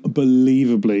unfucking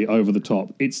believably over the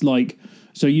top. It's like,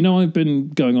 so I've been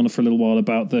going on for a little while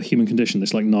about The Human Condition,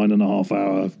 this like 9.5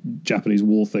 hour Japanese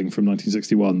war thing from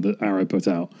 1961 that Arrow put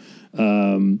out,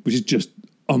 which is just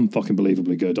unfucking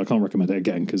believably good. I can't recommend it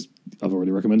again because I've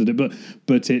already recommended it,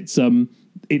 but it's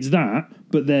that.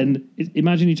 But then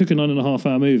imagine you took a 9.5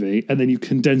 hour movie and then you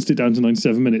condensed it down to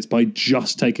 97 minutes by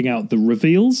just taking out the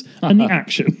reveals and the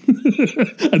action.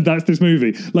 And that's this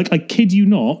movie. Like, I kid you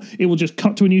not, it will just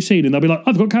cut to a new scene and they'll be like,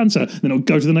 I've got cancer. Then it'll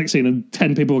go to the next scene and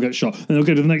 10 people will get shot. Then they'll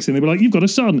go to the next scene, they'll be like, you've got a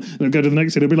son. Then they'll go to the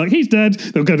next scene, they'll be like, he's dead.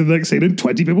 They'll go to the next scene and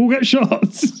 20 people will get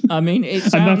shot. I mean, and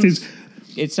that is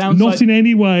it sounds not like, in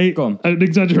any way go on. an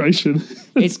exaggeration.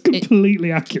 It's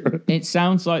completely accurate. It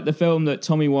sounds like the film that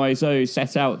Tommy Wiseau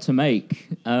set out to make,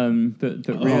 but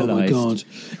realised. Oh my god,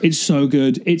 it's so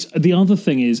good. It's the other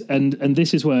thing is, and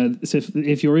this is where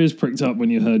if your ears pricked up when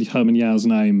you heard Herman Yau's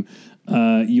name,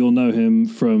 you'll know him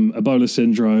from Ebola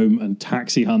Syndrome and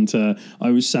Taxi Hunter.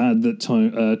 I was sad that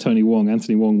Anthony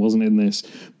Wong wasn't in this,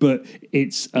 but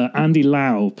it's Andy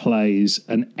Lau plays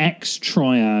an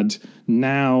ex-triad,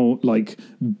 now like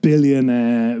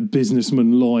billionaire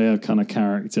businessman lawyer kind of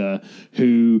character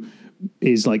who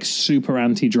is like super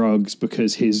anti-drugs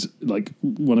because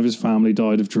one of his family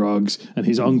died of drugs, and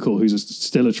his uncle, who's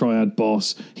still a triad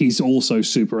boss, he's also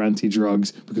super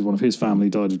anti-drugs because one of his family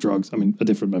died of drugs. I mean, a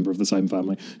different member of the same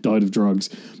family died of drugs,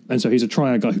 and so he's a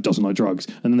triad guy who doesn't like drugs.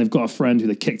 And then they've got a friend who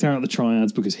they kicked out of the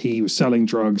triads because he was selling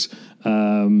drugs,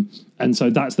 and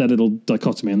so that's their little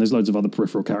dichotomy. And there's loads of other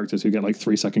peripheral characters who get like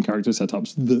 3-second character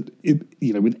setups that,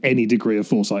 with any degree of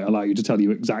foresight, allow you to tell you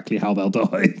exactly how they'll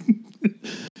die.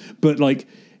 But like,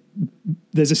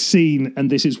 there's a scene, and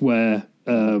this is where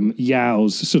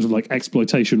Yau's sort of like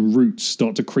exploitation roots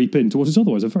start to creep into what is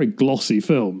otherwise a very glossy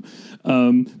film.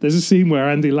 There's a scene where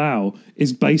Andy Lau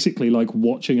is basically like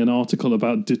watching an article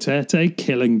about Duterte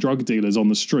killing drug dealers on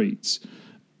the streets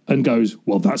and goes,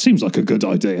 well, that seems like a good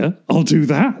idea. I'll do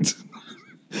that.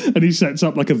 And he sets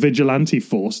up like a vigilante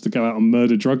force to go out and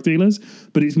murder drug dealers.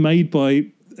 But it's made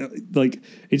by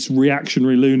it's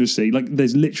reactionary lunacy. Like,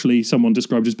 there's literally someone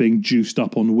described as being juiced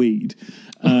up on weed,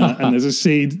 and there's a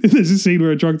scene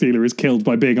where a drug dealer is killed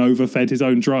by being overfed his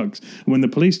own drugs. And when the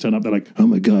police turn up, they're like, oh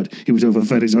my god, he was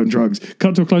overfed his own drugs.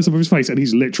 Cut to a close up of his face and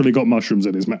he's literally got mushrooms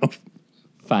in his mouth.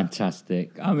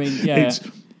 Fantastic. I mean, yeah.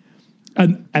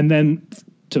 And then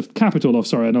to cap it all off,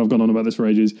 sorry, I know I've gone on about this for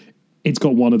ages, it's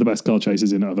got one of the best car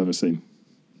chases in it I've ever seen.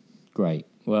 Great.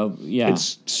 Well, yeah.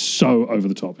 It's so over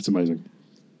the top. It's amazing.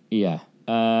 Yeah.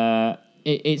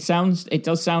 It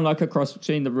does sound like a cross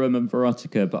between The Room and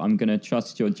Verotica, but I'm going to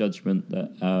trust your judgment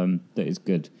that that is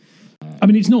good. I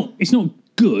mean, it's not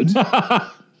good.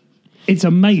 It's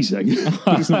amazing.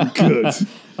 It's not good.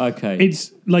 Okay.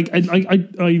 It's like I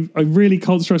really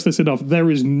can't stress this enough. There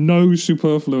is no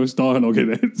superfluous dialogue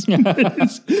in it.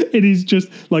 It is just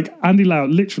like Andy Lau.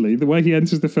 Literally, the way he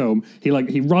enters the film, he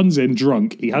runs in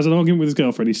drunk. He has an argument with his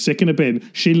girlfriend. He's sick in a bin.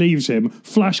 She leaves him.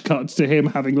 Flash cuts to him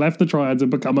having left the triads and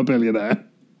become a billionaire.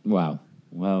 Wow.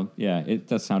 Well, yeah, it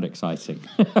does sound exciting.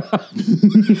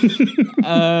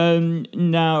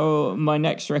 Now, my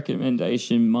next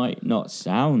recommendation might not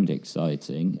sound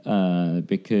exciting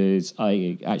because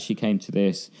I actually came to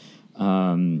this.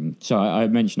 So I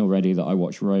mentioned already that I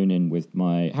watched Ronin with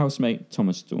my housemate,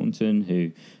 Thomas Staunton,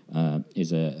 who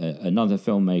is another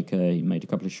filmmaker. He made a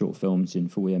couple of short films in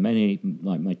For We Are Many,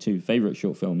 like my two favourite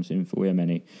short films in For We Are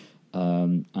Many.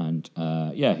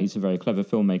 He's a very clever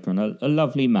filmmaker and a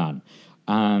lovely man.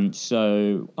 And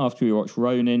so after we watched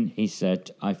Ronin, he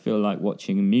said, I feel like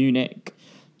watching Munich.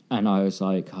 And I was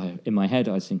like, in my head,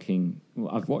 I was thinking, well,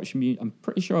 I'm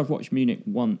pretty sure I've watched Munich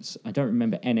once. I don't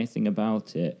remember anything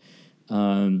about it.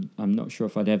 I'm not sure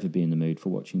if I'd ever be in the mood for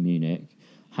watching Munich.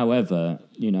 However,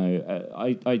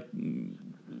 I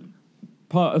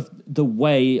part of the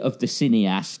way of the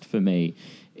cineast for me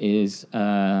is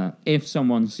if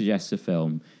someone suggests a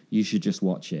film, you should just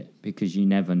watch it because you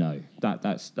never know.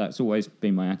 That's always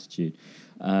been my attitude,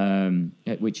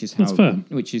 which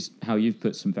is how you've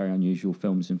put some very unusual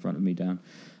films in front of me, Dan.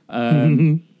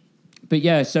 But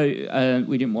yeah, so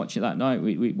we didn't watch it that night.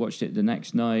 We watched it the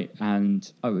next night,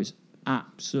 and I was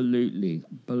absolutely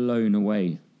blown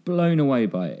away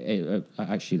by it.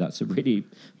 Actually, that's a really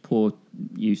poor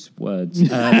use of words.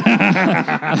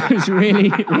 I was really,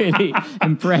 really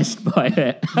impressed by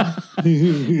it.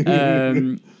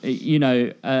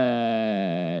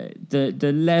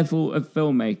 The level of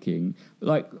filmmaking,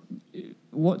 like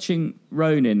watching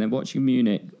Ronin and watching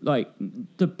Munich, like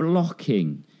the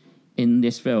blocking in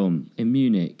this film in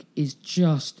Munich is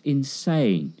just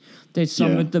insane. There's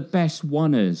some of the best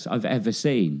oneers I've ever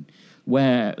seen,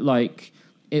 where like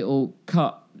it'll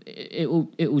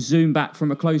zoom back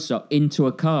from a close up into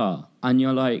a car, and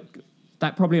you're like,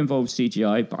 that probably involves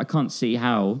CGI, but I can't see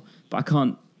how.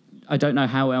 I don't know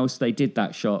how else they did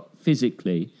that shot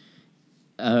physically.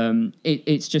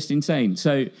 It's just insane.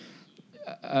 So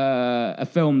a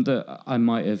film that I'm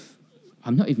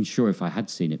not even sure if I had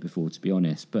seen it before, to be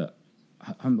honest, but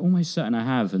I'm almost certain I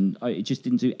have, and it just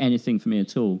didn't do anything for me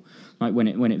at all, like when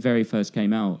it very first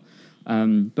came out.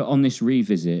 But on this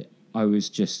revisit, I was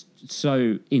just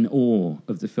so in awe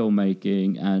of the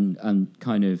filmmaking and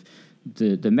kind of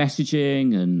the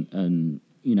messaging and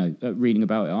reading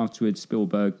about it afterwards.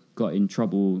 Spielberg got in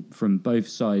trouble from both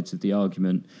sides of the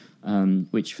argument,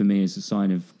 which for me is a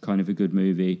sign of kind of a good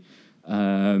movie.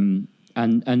 And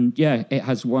it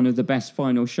has one of the best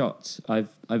final shots I've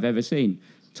ever seen.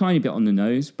 Tiny bit on the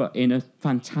nose, but in a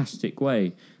fantastic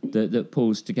way that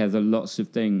pulls together lots of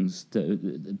things that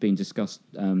have been discussed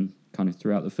kind of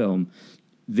throughout the film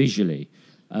visually.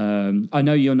 I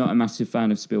know you're not a massive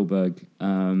fan of Spielberg,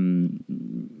 Dan,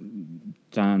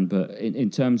 but in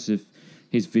terms of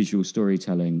his visual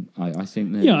storytelling, I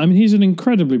think that... Yeah, I mean, he's an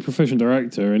incredibly proficient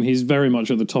director, and he's very much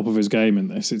at the top of his game in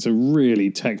this. It's a really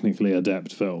technically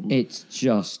adept film. It's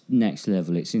just next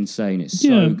level. It's insane. It's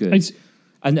so good. It's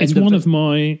one of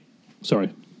my...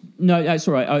 Sorry. No, that's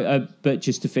all right. But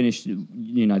just to finish,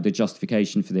 the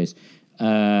justification for this,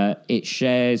 it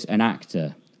shares an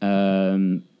actor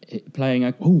playing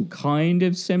a kind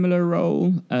of similar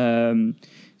role.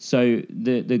 So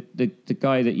the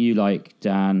guy that you like,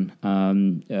 Dan,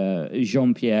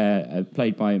 Jean-Pierre,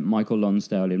 played by Michael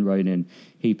Lonsdale in Ronin,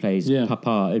 he plays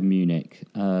Papa in Munich,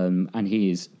 and he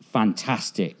is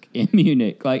fantastic in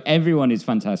Munich. Like, everyone is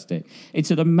fantastic.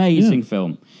 It's an amazing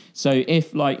film. So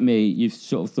if, like me, you've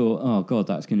sort of thought, oh God,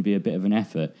 that's going to be a bit of an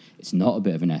effort, it's not a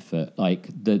bit of an effort. Like,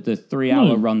 the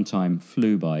 3-hour runtime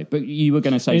flew by. But you were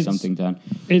going to say something, Dan.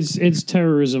 It's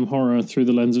terrorism horror through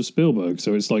the lens of Spielberg,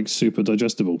 so it's like super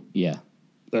digestible. Yeah.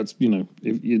 That's,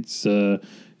 it's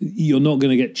you're not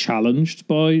going to get challenged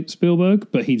by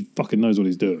Spielberg, but he fucking knows what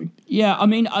he's doing. Yeah, I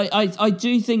mean, I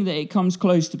do think that it comes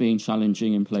close to being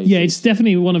challenging in places. Yeah, it's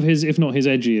definitely one of his, if not his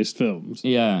edgiest films.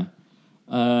 Yeah.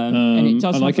 And it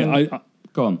does I like it.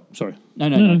 Go on. Sorry. No.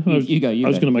 You go. I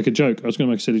was going to make a joke. I was going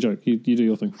to make a silly joke. You do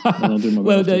your thing, and I'll do my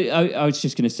Well, I was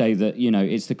just going to say that,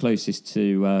 it's the closest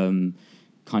to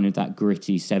kind of that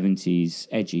gritty 70s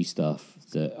edgy stuff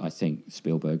that I think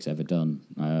Spielberg's ever done.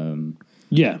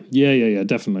 Yeah,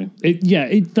 definitely.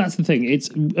 That's the thing. It's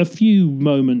a few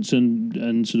moments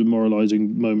and sort of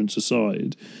moralizing moments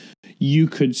aside, you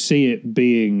could see it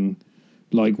being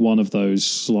like one of those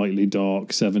slightly dark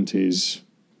 70s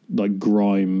like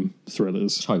grime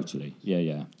thrillers. Totally.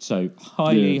 Yeah. So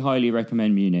highly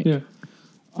recommend Munich. Yeah.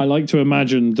 I like to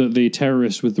imagine that the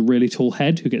terrorist with the really tall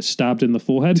head who gets stabbed in the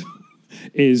forehead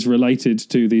is related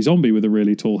to the zombie with a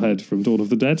really tall head from Dawn of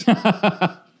the Dead.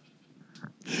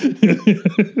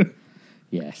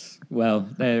 Yes. Well,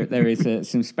 there is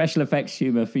some special effects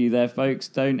humour for you there, folks.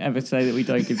 Don't ever say that we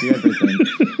don't give you everything.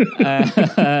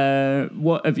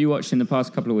 What have you watched in the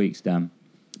past couple of weeks, Dan?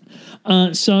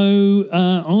 So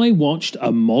I watched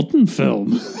a modern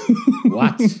film.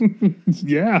 What?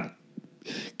 Yeah.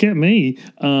 Get me.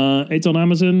 It's on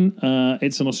Amazon.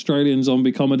 It's an Australian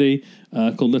zombie comedy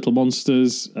called Little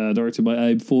Monsters, directed by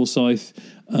Abe Forsyth.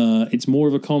 It's more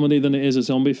of a comedy than it is a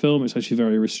zombie film. It's actually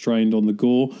very restrained on the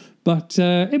gore, but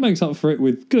it makes up for it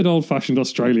with good old-fashioned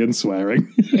Australian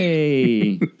swearing.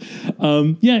 Hey.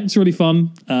 It's really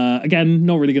fun. Again,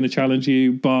 not really going to challenge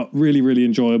you, but really, really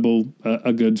enjoyable.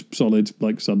 A good, solid,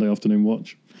 like, Sunday afternoon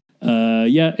watch.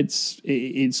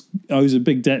 It owes a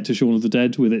big debt to Shaun of the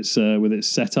Dead with its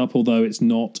setup, although it's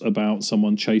not about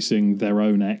someone chasing their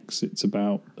own ex. It's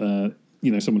about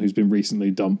someone who's been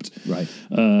recently dumped, right?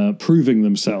 Proving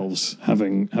themselves,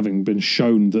 having been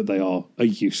shown that they are a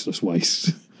useless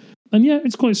waste. And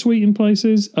it's quite sweet in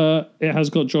places. It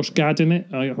has got Josh Gad in it.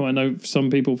 I know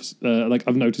some people,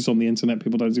 I've noticed on the internet,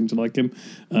 people don't seem to like him.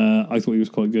 I thought he was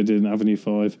quite good in Avenue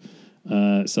 5.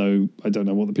 So I don't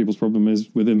know what the people's problem is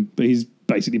with him, but he's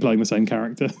basically playing the same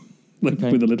character. with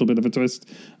a little bit of a twist.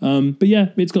 But yeah,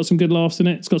 it's got some good laughs in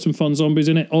it. It's got some fun zombies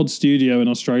in it. Odd Studio in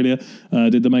Australia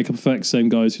did the makeup effects, same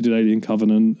guys who did Alien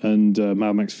Covenant and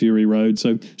Mad Max Fury Road.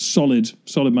 So solid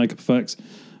makeup effects.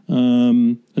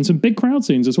 And some big crowd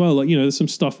scenes as well. Like, there's some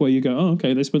stuff where you go, oh,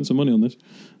 okay, they spent some money on this.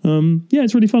 Yeah,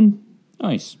 it's really fun.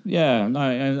 Nice. Yeah, no,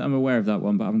 I'm aware of that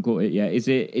one, but I haven't caught it yet. Is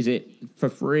it for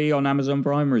free on Amazon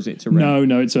Prime, or is it to rent?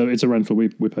 No, it's a rental. We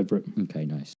paid for it. Okay,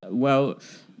 nice. Well,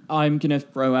 I'm going to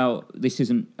throw out, this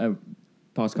isn't a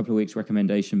past couple of weeks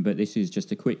recommendation, but this is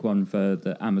just a quick one for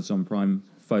the Amazon Prime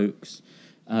folks.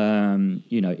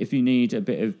 If you need a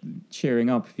bit of cheering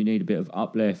up, if you need a bit of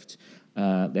uplift,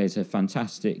 there's a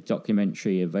fantastic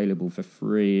documentary available for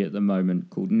free at the moment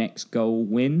called Next Goal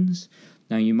Wins.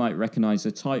 Now, you might recognise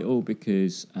the title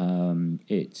because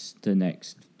it's the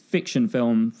next fiction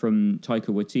film from Taika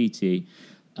Waititi,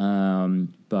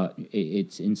 but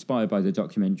it's inspired by the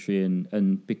documentary,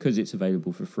 and because it's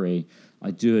available for free,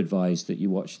 I do advise that you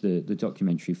watch the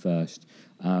documentary first.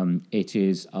 It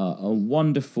is a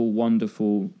wonderful,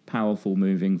 wonderful, powerful,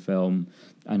 moving film,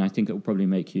 and I think it will probably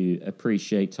make you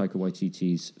appreciate Taika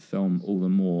Waititi's film all the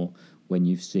more when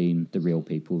you've seen the real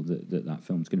people that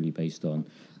film's going to be based on.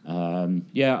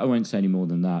 I won't say any more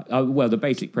than that. The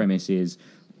basic premise is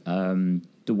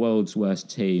the world's worst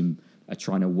team are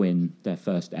trying to win their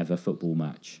first ever football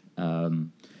match.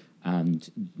 And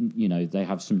they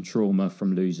have some trauma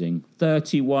from losing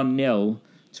 31-0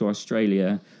 to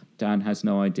Australia. Dan has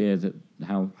no idea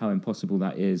how impossible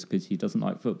that is because he doesn't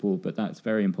like football, but that's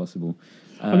very impossible.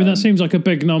 That seems like a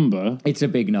big number. It's a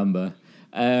big number.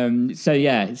 It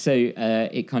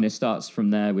kind of starts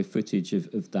from there with footage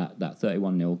of that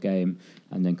 31-0 game,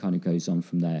 and then kind of goes on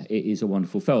from there. It is a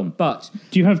wonderful film, but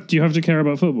do you have to care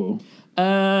about football?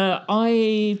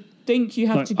 I think you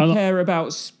have to care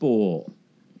about sport.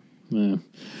 Yeah,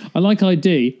 I like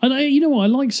ID, and you know what? I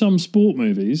like some sport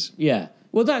movies. Yeah,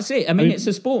 well, that's it. I mean, it's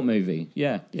a sport movie.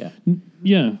 Yeah.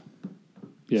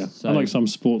 So, I like some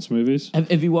sports movies.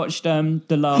 Have you watched the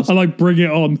last? I like Bring It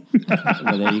On.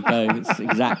 Well, there you go. It's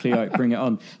exactly like Bring It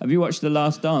On. Have you watched The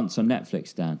Last Dance on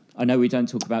Netflix, Dan? I know we don't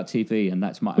talk about TV, and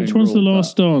that's my Which own one's rule, The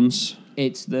Last Dance?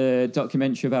 It's the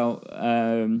documentary about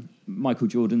Michael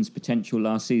Jordan's potential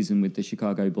last season with the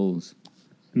Chicago Bulls.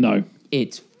 No.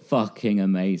 It's fucking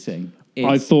amazing.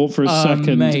 I thought for a second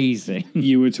amazing.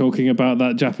 You were talking about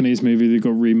that Japanese movie that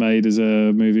got remade as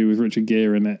a movie with Richard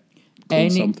Gere in it.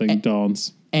 Called something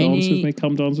Dance. Dance with me,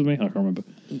 come dance with me. I can't remember.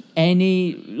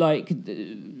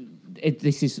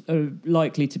 This is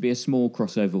likely to be a small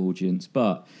crossover audience,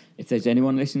 but if there's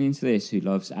anyone listening to this who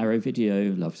loves Arrow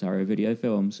Video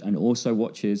Films, and also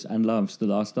watches and loves The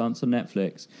Last Dance on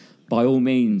Netflix, by all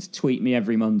means, tweet me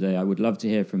every Monday. I would love to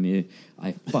hear from you.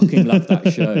 I fucking love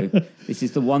that show. This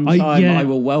is the one time I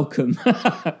will welcome.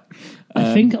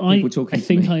 I think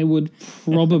I would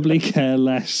probably care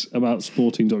less about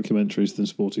sporting documentaries than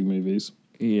sporting movies.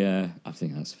 Yeah, I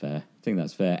think that's fair.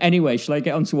 Anyway, shall I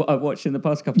get on to what I've watched in the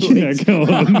past couple of weeks? Yeah, go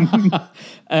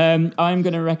on. I'm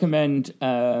going to recommend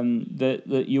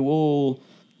that you all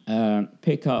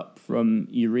pick up from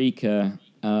Eureka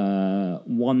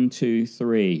 1, 2,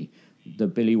 3, the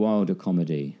Billy Wilder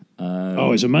comedy.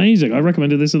 It's amazing. I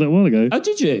recommended this a little while ago. Oh,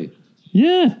 did you?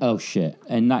 Yeah. Oh, shit.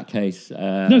 In that case...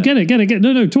 No, get it.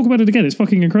 No, talk about it again. It's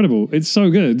fucking incredible. It's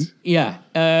so good. Yeah.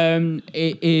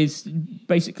 It is...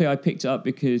 Basically, I picked it up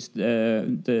because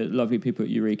the lovely people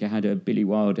at Eureka had a Billy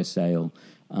Wilder sale.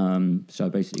 So I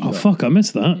basically... I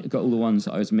missed that. Got all the ones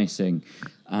that I was missing.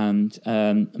 And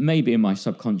maybe in my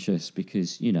subconscious,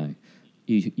 because,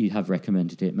 you have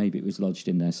recommended it. Maybe it was lodged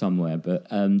in there somewhere. But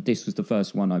this was the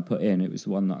first one I put in. It was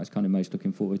the one that I was kind of most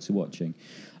looking forward to watching.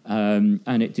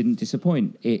 And it didn't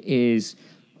disappoint. It is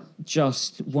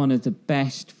just one of the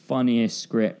best, funniest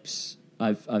scripts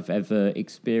I've ever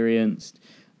experienced.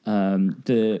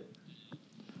 The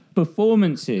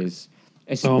performances,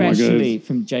 especially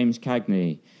from James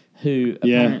Cagney, who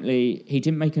apparently he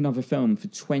didn't make another film for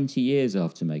 20 years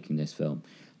after making this film,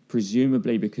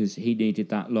 presumably because he needed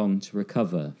that long to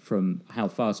recover from how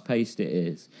fast-paced it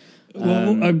is.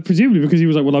 Presumably because he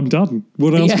was like, well, I'm done.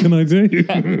 What else can I do?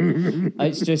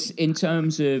 It's just in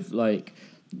terms of the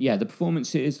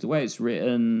performances, the way it's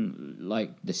written,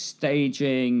 the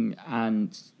staging,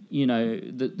 and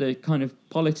the kind of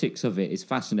politics of it is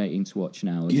fascinating to watch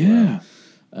now as well.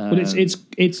 But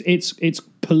it's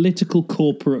political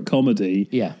corporate comedy.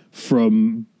 Yeah.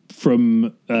 From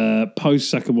post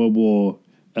Second World War,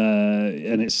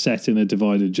 and it's set in a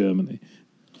divided Germany.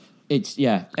 It's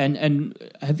and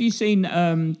have you seen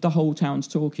The Whole Town's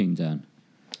Talking, Dan?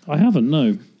 I haven't,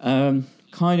 no.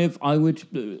 I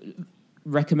would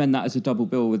recommend that as a double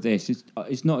bill with this.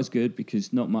 It's not as good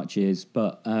because not much is,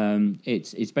 but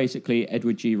it's basically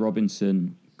Edward G.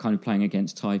 Robinson kind of playing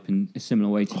against type in a similar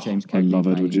way to James Cagney. I love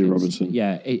Edward G. Robinson.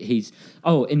 Yeah,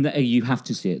 you have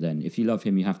to see it then. If you love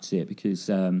him, you have to see it because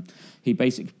he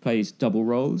basically plays double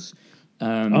roles.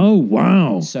 Oh,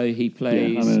 wow. So he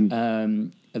plays a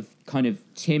kind of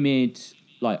timid,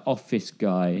 like, office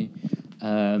guy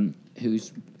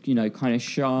who's, kind of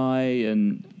shy,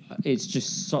 and it's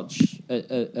just such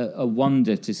a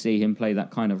wonder to see him play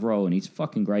that kind of role, and he's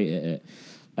fucking great at it.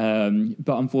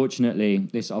 But unfortunately,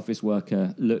 this office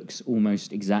worker looks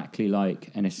almost exactly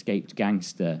like an escaped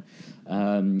gangster.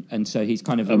 And so he's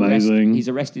kind of he's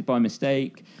arrested by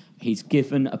mistake. He's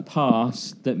given a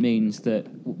pass that means that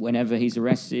whenever he's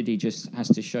arrested, he just has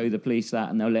to show the police that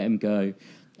and they'll let him go,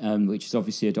 which is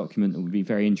obviously a document that would be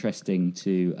very interesting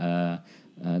to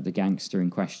the gangster in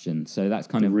question. So that's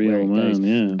kind of where it goes.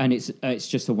 Yeah. And it's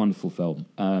just a wonderful film.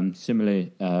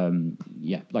 Similarly,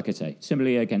 like I say,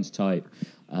 similarly against type.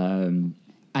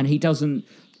 And he doesn't,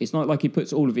 it's not like he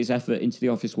puts all of his effort into the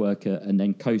office worker and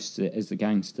then coasts it as the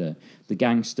gangster. The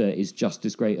gangster is just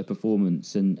as great a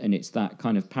performance, and it's that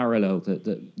kind of parallel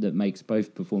that makes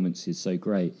both performances so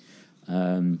great.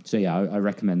 I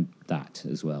recommend that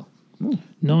as well. Ooh,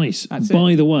 nice. That's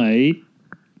By the way,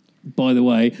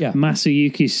 Yeah.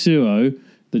 Masayuki Suo,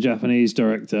 the Japanese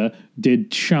director,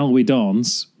 did Shall We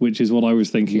Dance, which is what I was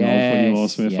thinking of when you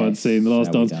asked me if I'd seen The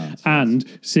Last Shall We Dance. Dance, And,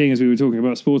 seeing as we were talking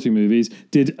about sporting movies,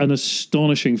 did an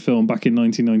astonishing film back in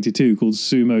 1992 called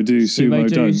Sumo Do, Sumo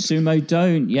Don't. Sumo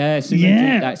Don't. Yeah, Sumo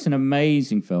Yeah. Don't. That's an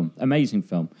amazing film.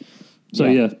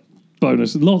 So,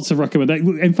 bonus. Lots of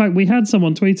recommendations. In fact, we had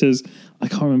someone tweet us. I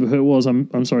can't remember who it was.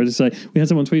 I'm sorry to say. We had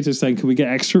someone tweet us saying, "Can we get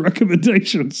extra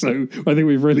recommendations?" So I think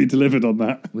we've really delivered on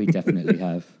that. We definitely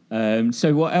have.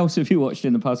 So what else have you watched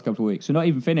in the past couple of weeks? We're not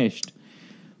even finished.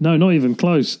 No, not even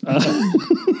close.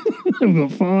 We've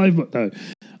got 5, but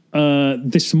no.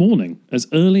 This morning, as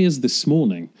early as this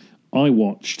morning, I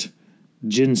watched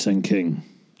Ginseng King,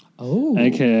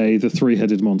 aka the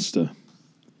Three-Headed Monster.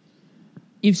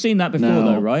 You've seen that before,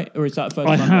 though, right? Or is that the first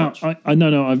I time have.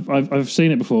 watch? I've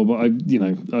seen it before, but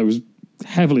I was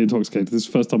heavily intoxicated. This is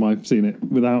the first time I've seen it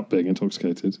without being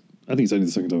intoxicated. I think it's only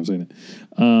the second time I've seen it,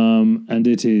 and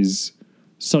it is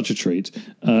such a treat.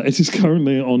 It is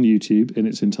currently on YouTube in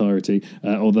its entirety,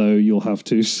 although you'll have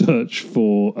to search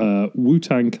for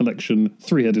Wu-Tang Collection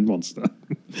Three-Headed Monster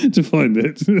to find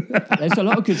it. There's a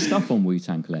lot of good stuff on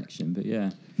Wu-Tang Collection, but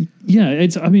yeah. Yeah,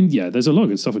 there's a lot of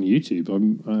good stuff on YouTube.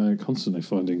 I'm constantly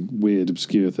finding weird,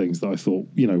 obscure things that I thought,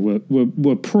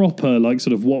 were proper, like,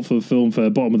 sort of Watford Film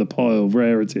Fair, bottom of the pile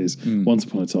rarities once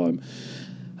upon a time.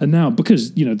 And now,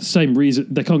 because, the same reason,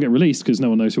 they can't get released because no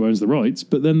one knows who owns the rights,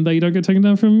 but then they don't get taken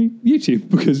down from YouTube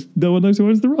because no one knows who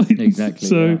owns the rights. Exactly.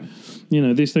 So,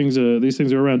 these things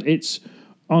are around. It's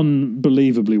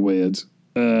unbelievably weird.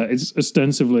 It's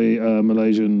ostensibly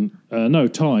Malaysian,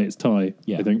 Thai. It's Thai,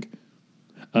 Yeah. I think.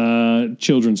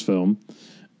 Children's film,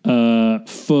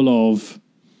 full of.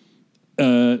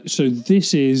 So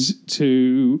this is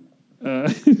to.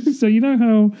 So you know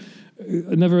how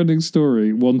A Never-Ending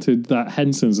Story wanted that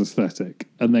Henson's aesthetic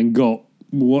and then got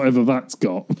whatever that's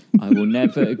got. I will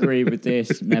never agree with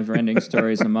this. Never-Ending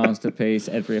Story is a masterpiece.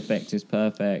 Every effect is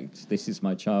perfect. This is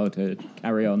my childhood.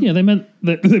 Carry on. Yeah, they meant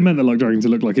the Like Dragon to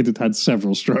look like it had had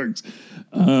several strokes.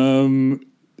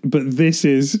 But this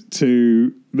is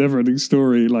to Never-Ending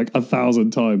Story like 1,000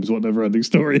 times what Never-Ending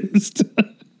Story is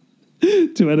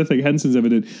to anything Henson's ever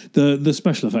did. The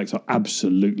special effects are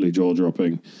absolutely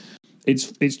jaw-dropping.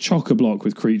 It's chock-a-block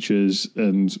with creatures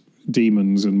and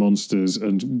demons and monsters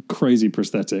and crazy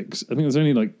prosthetics. I think there's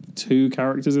only like 2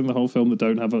 characters in the whole film that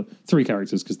don't have 3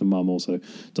 characters because the mum also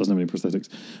doesn't have any prosthetics.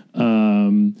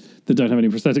 That don't have any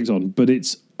prosthetics on, but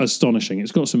it's astonishing.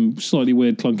 It's got some slightly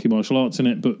weird, clunky martial arts in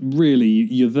it, but really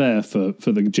you're there for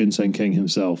the Ginseng King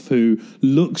himself, who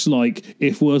looks like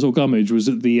if Wurzel Gummidge was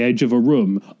at the edge of a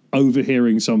room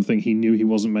overhearing something he knew he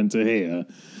wasn't meant to hear.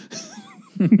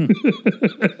 And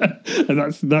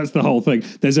that's the whole thing.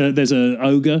 There's a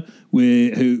ogre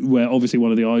where obviously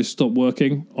one of the eyes stopped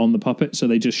working on the puppet, so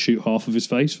they just shoot half of his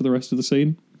face for the rest of the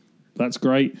scene. That's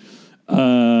great.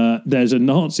 There's a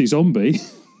Nazi zombie.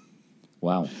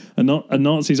 Wow. A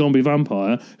Nazi zombie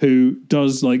vampire who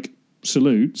does like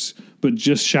salutes but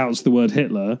just shouts the word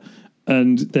Hitler.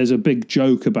 And there's a big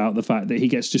joke about the fact that he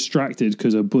gets distracted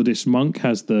because a Buddhist monk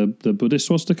has the Buddhist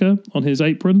swastika on his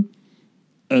apron.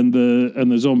 And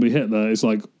the zombie Hitler is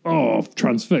like,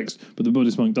 transfixed. But the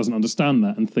Buddhist monk doesn't understand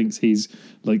that and thinks he's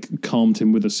like calmed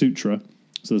him with a sutra.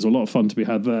 So there's a lot of fun to be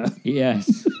had there.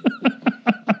 Yes.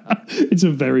 It's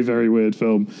a very, very weird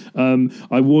film.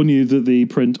 I warn you that the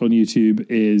print on YouTube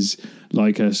is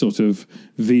like a sort of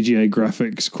VGA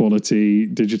graphics quality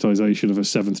digitization of a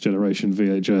 7th generation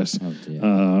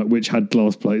VHS, which had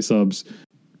glass plate subs.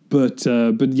 But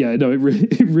yeah, no, it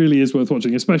really is worth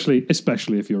watching, especially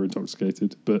if you're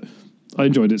intoxicated. But I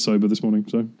enjoyed it sober this morning.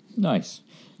 So nice.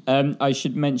 I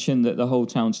should mention that The Whole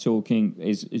Town's Talking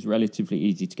is relatively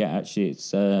easy to get. Actually,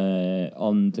 it's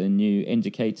on the new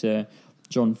Indicator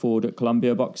John Ford at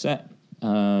Columbia box set.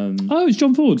 It's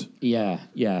John Ford. Yeah.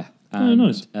 And,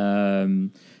 nice.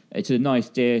 It's a nice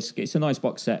disc. It's a nice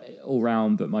box set all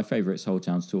round. But my favourite is Whole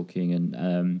Town's Talking,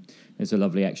 and there's a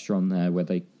lovely extra on there where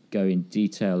they go in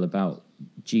detail about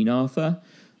Jean Arthur.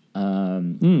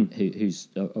 Who's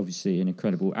obviously an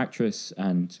incredible actress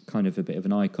and kind of a bit of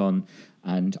an icon,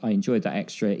 and I enjoyed that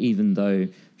extra, even though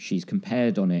she's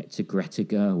compared on it to Greta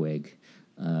Gerwig,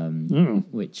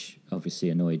 which obviously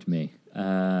annoyed me.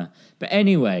 But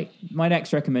anyway, my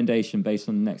next recommendation, based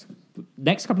on the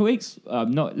next couple of weeks,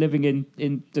 I'm not living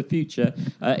in the future.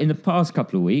 In the past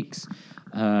couple of weeks,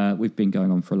 we've been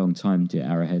going on for a long time, dear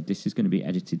Arrowhead. This is going to be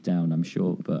edited down, I'm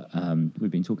sure, but we've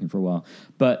been talking for a while.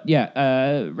 But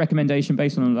yeah, recommendation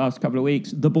based on the last couple of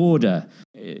weeks: The Border.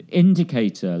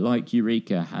 Indicator, like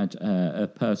Eureka, had a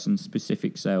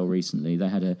person-specific sale recently. They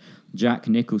had a Jack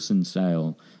Nicholson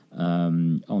sale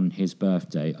on his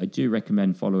birthday. I do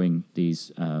recommend following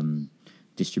these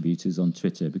distributors on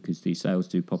Twitter because these sales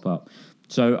do pop up.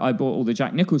 So I bought all the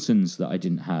Jack Nicholsons that I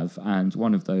didn't have, and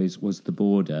one of those was The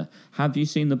Border. Have you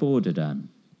seen The Border, Dan?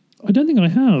 I don't think I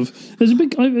have.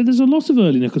 There's a lot of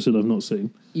early Nicholson I've not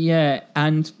seen. Yeah,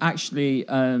 and actually,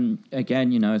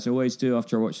 again, as I always do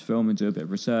after I watch the film and do a bit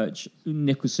of research,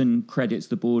 Nicholson credits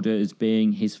The Border as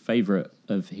being his favourite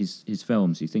of his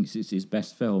films. He thinks it's his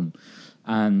best film.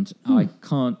 And I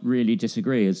can't really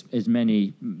disagree. As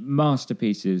many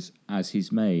masterpieces as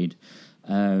he's made,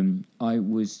 I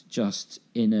was just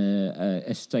in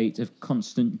a state of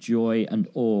constant joy and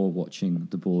awe watching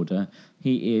The Border.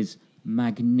 He is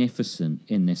magnificent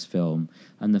in this film,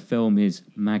 and the film is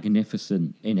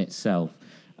magnificent in itself.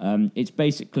 It's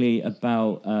basically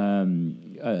about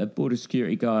a border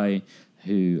security guy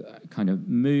who kind of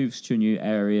moves to a new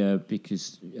area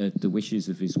because of the wishes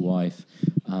of his wife,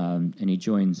 and he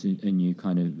joins a new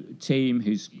kind of team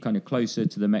who's kind of closer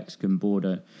to the Mexican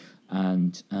border,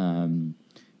 and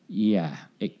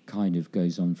it kind of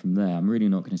goes on from there. I'm really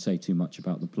not going to say too much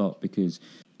about the plot because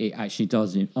it actually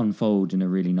does unfold in a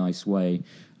really nice way.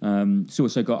 It's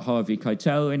also got Harvey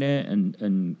Keitel in it,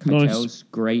 and Keitel's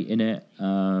great in it.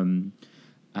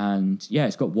 And yeah,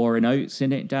 it's got Warren Oates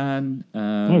in it, Dan.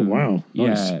 Oh, wow.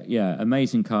 Nice. Yeah,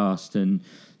 amazing cast, and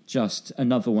just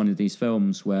another one of these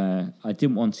films where I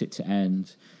didn't want it to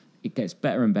end. It gets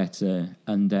better and better,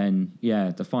 and then,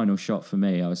 the final shot for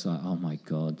me, I was like, oh my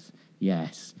God,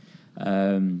 yes.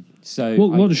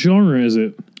 What genre is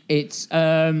it? It's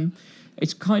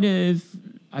kind of,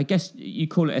 I guess you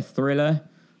call it a thriller.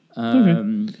 Okay.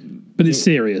 But it's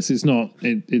serious. It's not.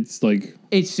 It's like.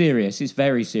 It's serious. It's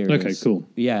very serious. Okay, cool.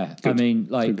 Yeah, good. I mean,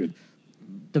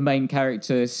 the main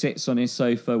character sits on his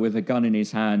sofa with a gun in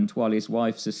his hand while his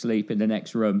wife's asleep in the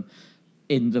next room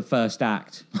in the first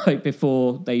act,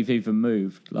 before they've even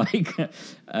moved. And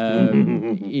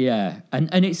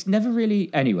it's never really.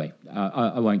 Anyway,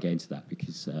 I won't get into that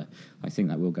because I think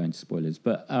that will go into spoilers.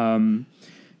 But do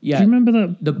you remember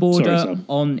that? The Border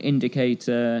on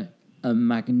Indicator. A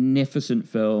magnificent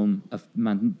film, a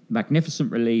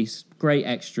magnificent release, great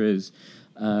extras.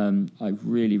 I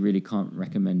really, really can't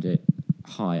recommend it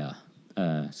higher.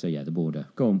 The Border.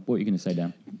 Go on, what are you going to say,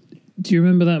 Dan? Do you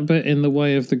remember that bit in The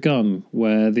Way of the Gun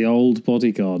where the old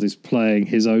bodyguard is playing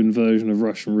his own version of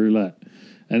Russian roulette,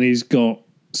 and he's got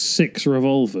 6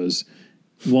 revolvers,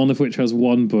 one of which has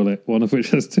 1 bullet, one of which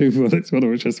has 2 bullets, one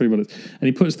of which has 3 bullets, and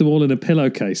he puts them all in a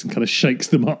pillowcase and kind of shakes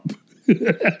them up.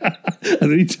 And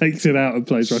then he takes it out and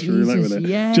plays Russian roulette with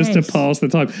it, just to pass the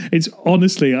time. It's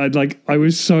honestly, I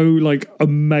was so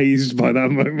amazed by that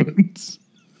moment.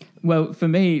 Well, for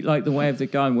me, The Way of the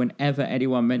Gun, whenever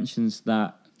anyone mentions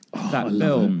that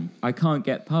film, I can't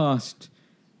get past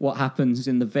what happens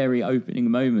in the very opening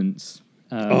moments.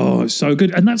 It's so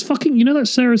good, and that's fucking.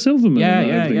 That's Sarah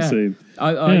Silverman. Scene.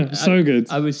 So good.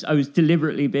 I was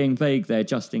deliberately being vague there,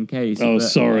 just in case. Oh,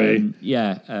 sorry.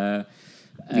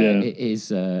 It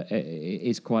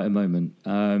is quite a moment.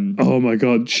 Oh my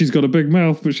God, she's got a big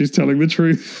mouth, but she's telling the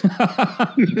truth.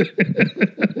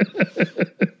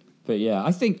 But yeah,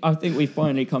 I think we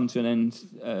finally come to an end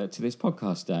to this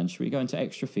podcast, Dan. Should we go into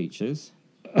extra features?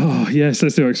 Oh yes,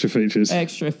 let's do extra features.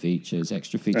 Extra features.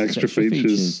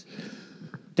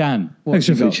 Dan, what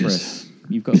extra have you got features for us?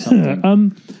 You've got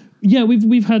something. Yeah,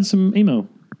 we've had some email.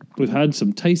 We've had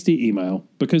some tasty email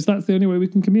because that's the only way we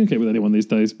can communicate with anyone these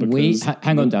days. Because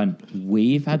hang on, Dan.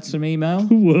 We've had some email.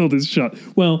 The world is shut.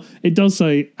 Well, it does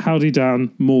say "Howdy,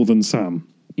 Dan" more than Sam.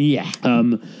 Yeah.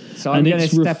 So I'm going to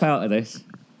step out of this.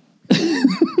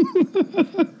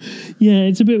 Yeah,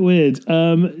 it's a bit weird.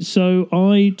 So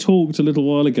I talked a little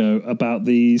while ago about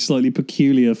the slightly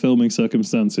peculiar filming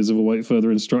circumstances of Await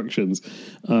Further Instructions,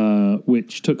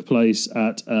 which took place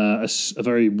at a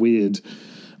very weird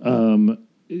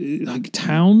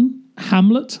town,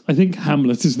 hamlet. I think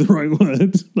hamlet is the right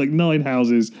word. Like 9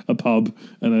 houses, a pub,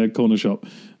 and a corner shop,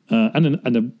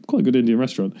 and a quite good Indian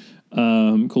restaurant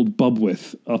called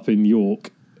Bubwith up in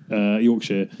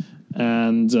Yorkshire,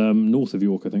 and north of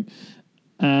York, I think.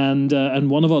 And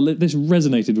one of our this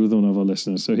resonated with one of our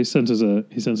listeners, so he sent us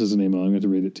an email. I'm going to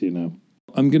read it to you now.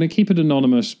 I'm going to keep it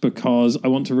anonymous because I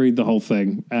want to read the whole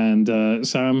thing. And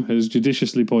Sam has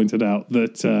judiciously pointed out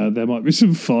that there might be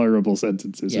some fireable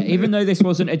sentences. Yeah, even though this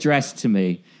wasn't addressed to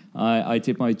me, I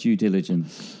did my due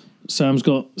diligence. Sam's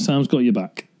got your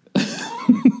back.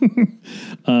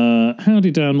 Howdy,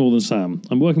 Dan, more than Sam.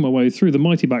 I'm working my way through the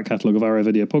mighty back catalogue of Arrow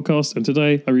Video Podcast, and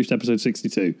today I reached episode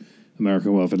 62.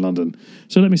 American Wealth in London.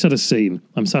 So let me set a scene.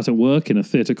 I'm sat at work in a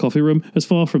theatre coffee room, as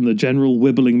far from the general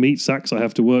wibbling meat sacks I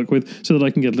have to work with, so that I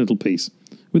can get a little peace.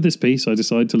 With this piece, I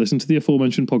decide to listen to the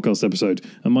aforementioned podcast episode,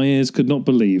 and my ears could not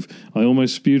believe I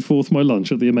almost spewed forth my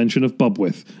lunch at the mention of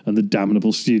Bubwith and the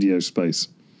damnable studio space.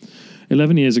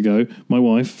 11 years ago, my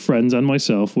wife, friends, and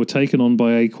myself were taken on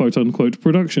by a quote-unquote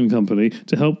production company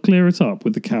to help clear it up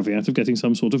with the caveat of getting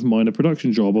some sort of minor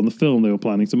production job on the film they were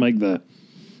planning to make there.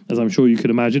 As I'm sure you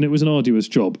could imagine, it was an arduous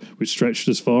job, which stretched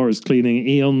as far as cleaning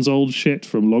eons old shit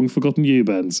from long-forgotten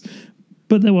U-bends.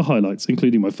 But there were highlights,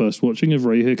 including my first watching of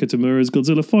Reihiko Tamura's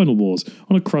Godzilla Final Wars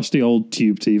on a crusty old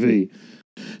tube TV.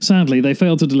 Sadly, they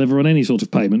failed to deliver on any sort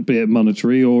of payment, be it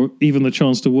monetary or even the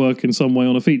chance to work in some way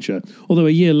on a feature. Although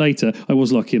a year later, I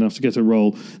was lucky enough to get a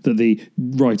role that the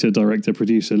writer, director,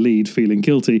 producer, lead, feeling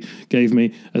guilty, gave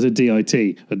me as a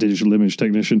DIT, a digital image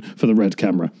technician, for the Red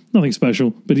camera. Nothing special,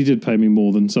 but he did pay me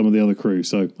more than some of the other crew,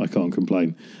 so I can't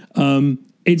complain.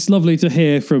 It's lovely to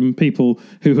hear from people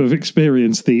who have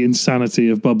experienced the insanity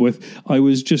of Bubwith. I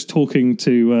was just talking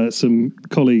to some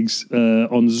colleagues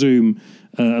on Zoom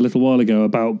a little while ago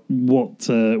about what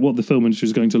the film industry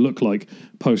is going to look like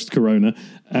post-corona,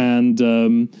 and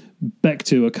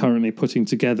Bectu are currently putting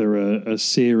together a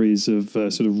series of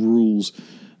sort of rules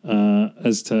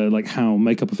as to like how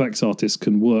makeup effects artists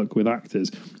can work with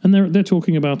actors, and they're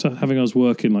talking about having us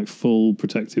work in like full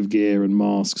protective gear and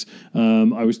masks.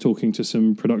 I was talking to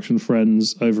some production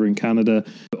friends over in Canada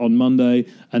on Monday,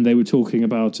 and they were talking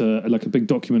about like a big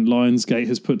document Lionsgate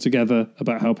has put together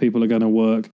about how people are going to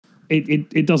work.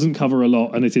 It doesn't cover a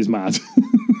lot, and it is mad.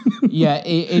 Yeah,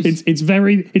 it's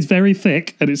very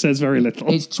thick, and it says very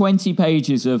little. It's 20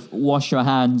 pages of wash your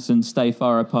hands and stay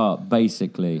far apart,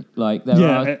 basically. Like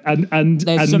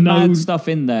there's some mad stuff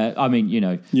in there. I mean,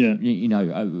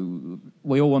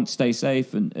 we all want to stay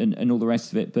safe and all the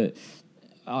rest of it, but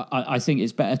I think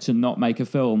it's better to not make a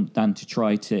film than to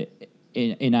try to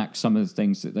enact some of the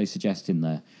things that they suggest in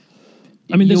there.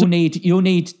 I mean, you'll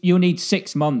need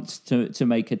 6 months to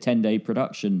make a 10-day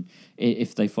production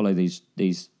if they follow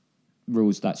these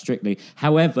rules that strictly.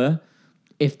 However,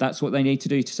 if that's what they need to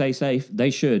do to stay safe,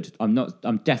 they should.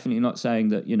 I'm definitely not saying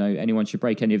that anyone should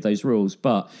break any of those rules,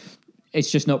 but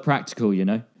it's just not practical,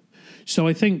 So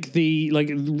I think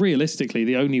realistically,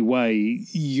 the only way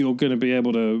you're going to be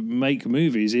able to make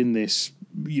movies in this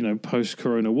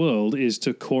post-corona world is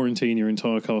to quarantine your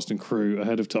entire cast and crew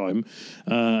ahead of time,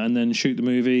 and then shoot the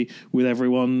movie with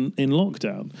everyone in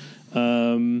lockdown,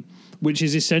 which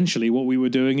is essentially what we were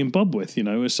doing in Bubwith.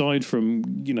 Aside from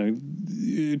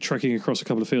trekking across a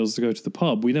couple of fields to go to the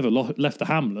pub, we never left the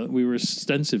hamlet. We were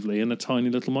extensively in a tiny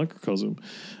little microcosm,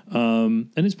 and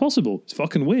it's possible. It's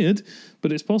fucking weird,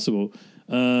 but it's possible.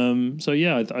 So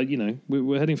yeah,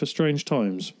 we're heading for strange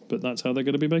times, but that's how they're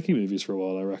going to be making movies for a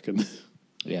while, I reckon.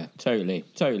 Yeah, totally.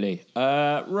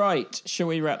 Right, shall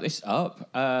we wrap this up?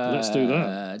 Let's do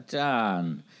that.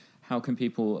 Dan, how can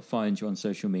people find you on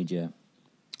social media?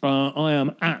 I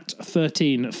am at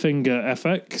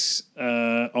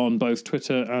 13fingerfx on both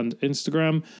Twitter and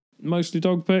Instagram. Mostly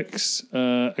dog pics,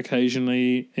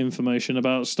 occasionally information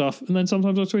about stuff, and then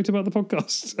sometimes I tweet about the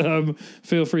podcast.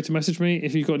 Feel free to message me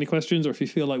if you've got any questions, or if you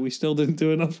feel like we still didn't do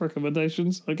enough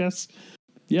recommendations, I guess.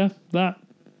 Yeah, that.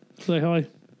 Say hi.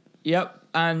 Yep.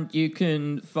 And you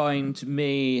can find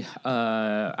me,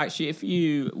 actually, if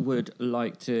you would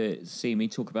like to see me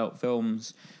talk about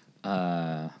films,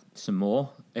 some more.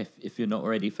 If you're not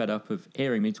already fed up of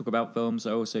hearing me talk about films,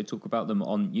 I also talk about them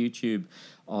on YouTube,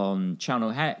 on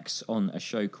Channel Hex, on a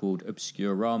show called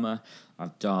Obscurama.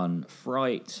 I've done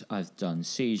Fright, I've done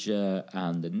Seizure,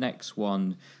 and the next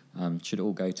one, should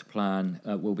all go to plan,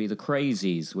 will be The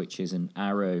Crazies, which is an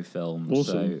Arrow film.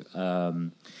 Awesome.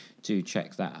 So do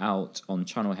check that out on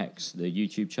Channel Hex, the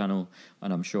YouTube channel,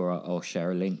 and I'm sure I'll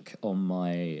share a link on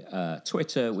my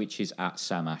Twitter, which is at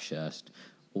Sam Ashurst.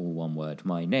 All one word,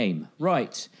 my name.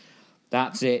 Right,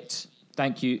 that's it.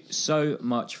 Thank you so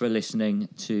much for listening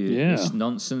to this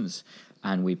nonsense,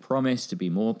 and we promise to be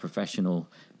more professional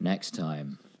next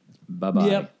time. Bye-bye.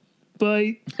 Yep.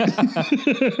 Bye.